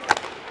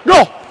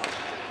 Go.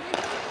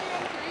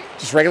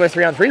 Just regular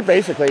 3-on-3,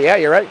 basically. Yeah,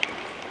 you're right.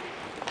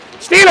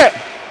 Steal it.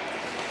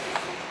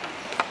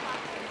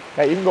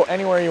 Yeah, you can go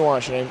anywhere you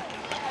want, Sinead.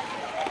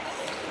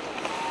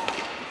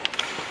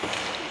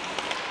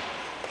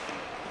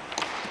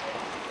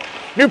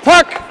 New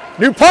puck.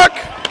 New puck.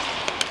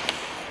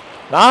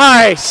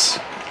 Nice.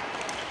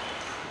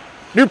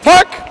 New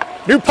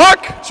puck. New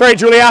puck. Sorry,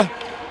 Julia.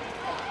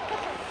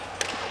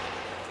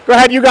 Go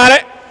ahead, you got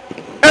it.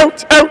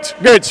 Out, out.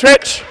 Good,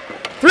 switch.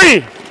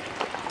 3,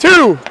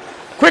 2.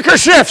 Quicker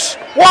shifts.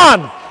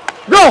 1.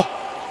 Go.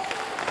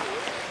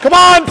 Come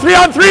on,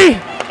 3-on-3.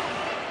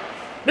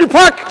 New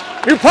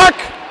puck. New puck.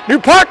 New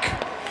puck.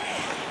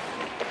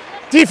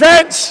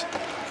 Defense.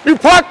 New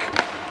puck.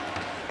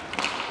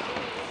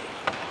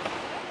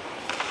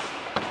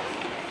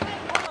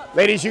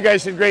 Ladies, you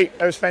guys did great.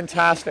 That was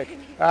fantastic.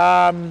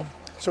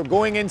 So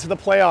going into the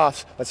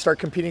playoffs, let's start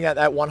competing at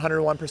that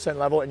 101%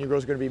 level, and you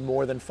girls are going to be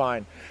more than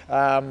fine.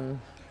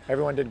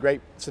 Everyone did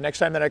great. So next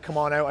time that I come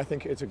on out, I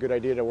think it's a good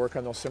idea to work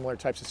on those similar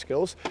types of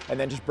skills, and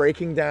then just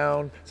breaking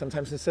down.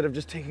 Sometimes instead of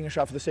just taking a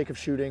shot for the sake of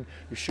shooting,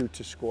 you shoot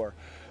to score.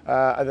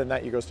 Other than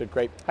that, you girls did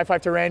great. High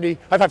five to Randy.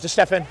 High five to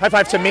Stefan. High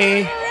five to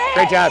me.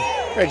 Great job.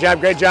 Great job.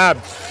 Great job.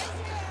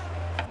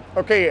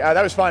 Okay,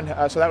 that was fun.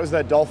 So that was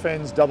the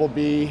Dolphins Double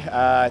B,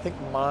 I think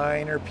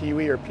minor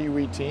Pee-wee or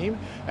Pee-wee team.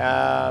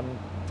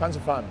 Tons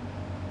of fun.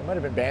 It might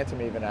have been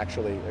Bantam even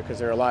actually, because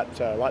they're a lot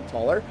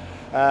taller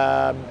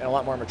and a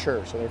lot more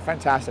mature. So they're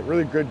fantastic.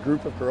 Really good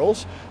group of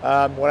girls.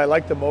 What I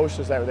liked the most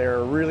is that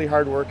they're really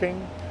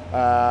hardworking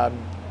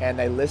and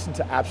they listen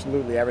to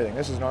absolutely everything.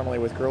 This is normally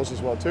with girls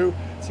as well too.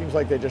 It seems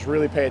like they just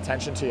really pay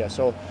attention to you.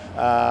 So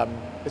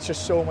it's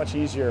just so much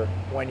easier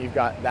when you've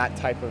got that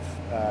type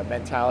of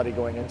mentality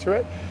going into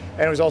it.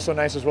 And it was also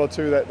nice as well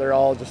too that they're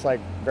all just like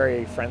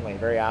very friendly,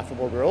 very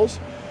affable girls.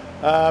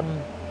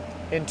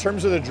 In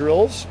terms of the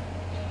drills,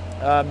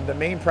 the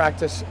main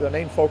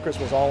focus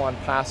was all on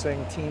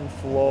passing, team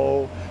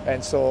flow,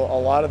 and so a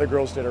lot of the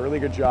girls did a really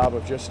good job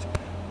of just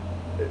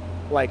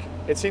like,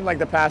 it seemed like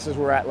the passes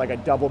were at like a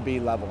double B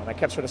level, and I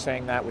kept sort of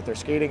saying that with their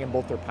skating and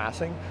both their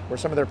passing, where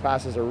some of their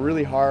passes are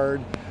really hard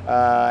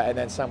and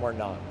then some were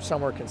not.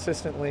 Some were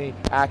consistently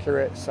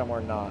accurate, some were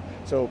not.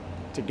 So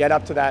to get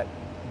up to that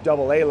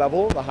AA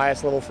level, the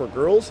highest level for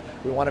girls.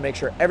 We want to make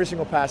sure every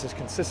single pass is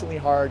consistently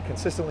hard,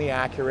 consistently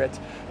accurate,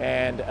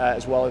 and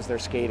as well as their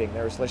skating.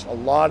 There's a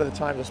lot of the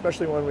times,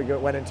 especially when we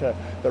went into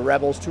the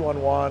Rebels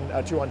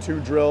 2-on-1,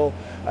 2-on-2 drill,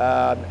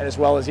 and as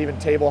well as even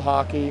table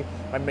hockey.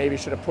 I maybe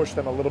should have pushed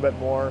them a little bit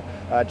more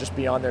just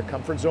beyond their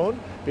comfort zone,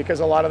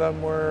 because a lot of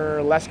them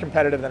were less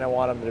competitive than I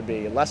want them to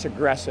be, less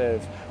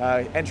aggressive,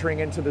 entering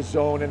into the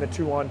zone in the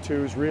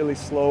 2-on-2s really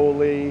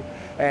slowly,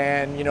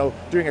 and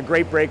doing a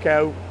great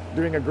breakout,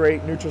 doing a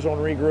great neutral zone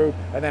regroup,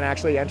 and then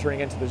actually entering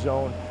into the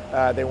zone.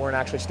 They weren't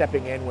actually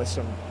stepping in with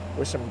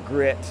some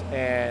grit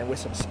and with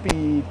some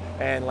speed,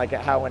 and like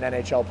how an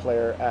NHL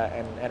player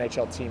and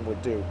NHL team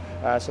would do.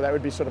 So that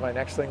would be sort of my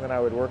next thing that I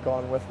would work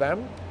on with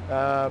them.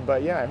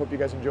 But yeah, I hope you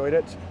guys enjoyed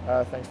it.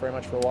 Thanks very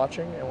much for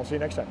watching, and we'll see you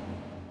next time.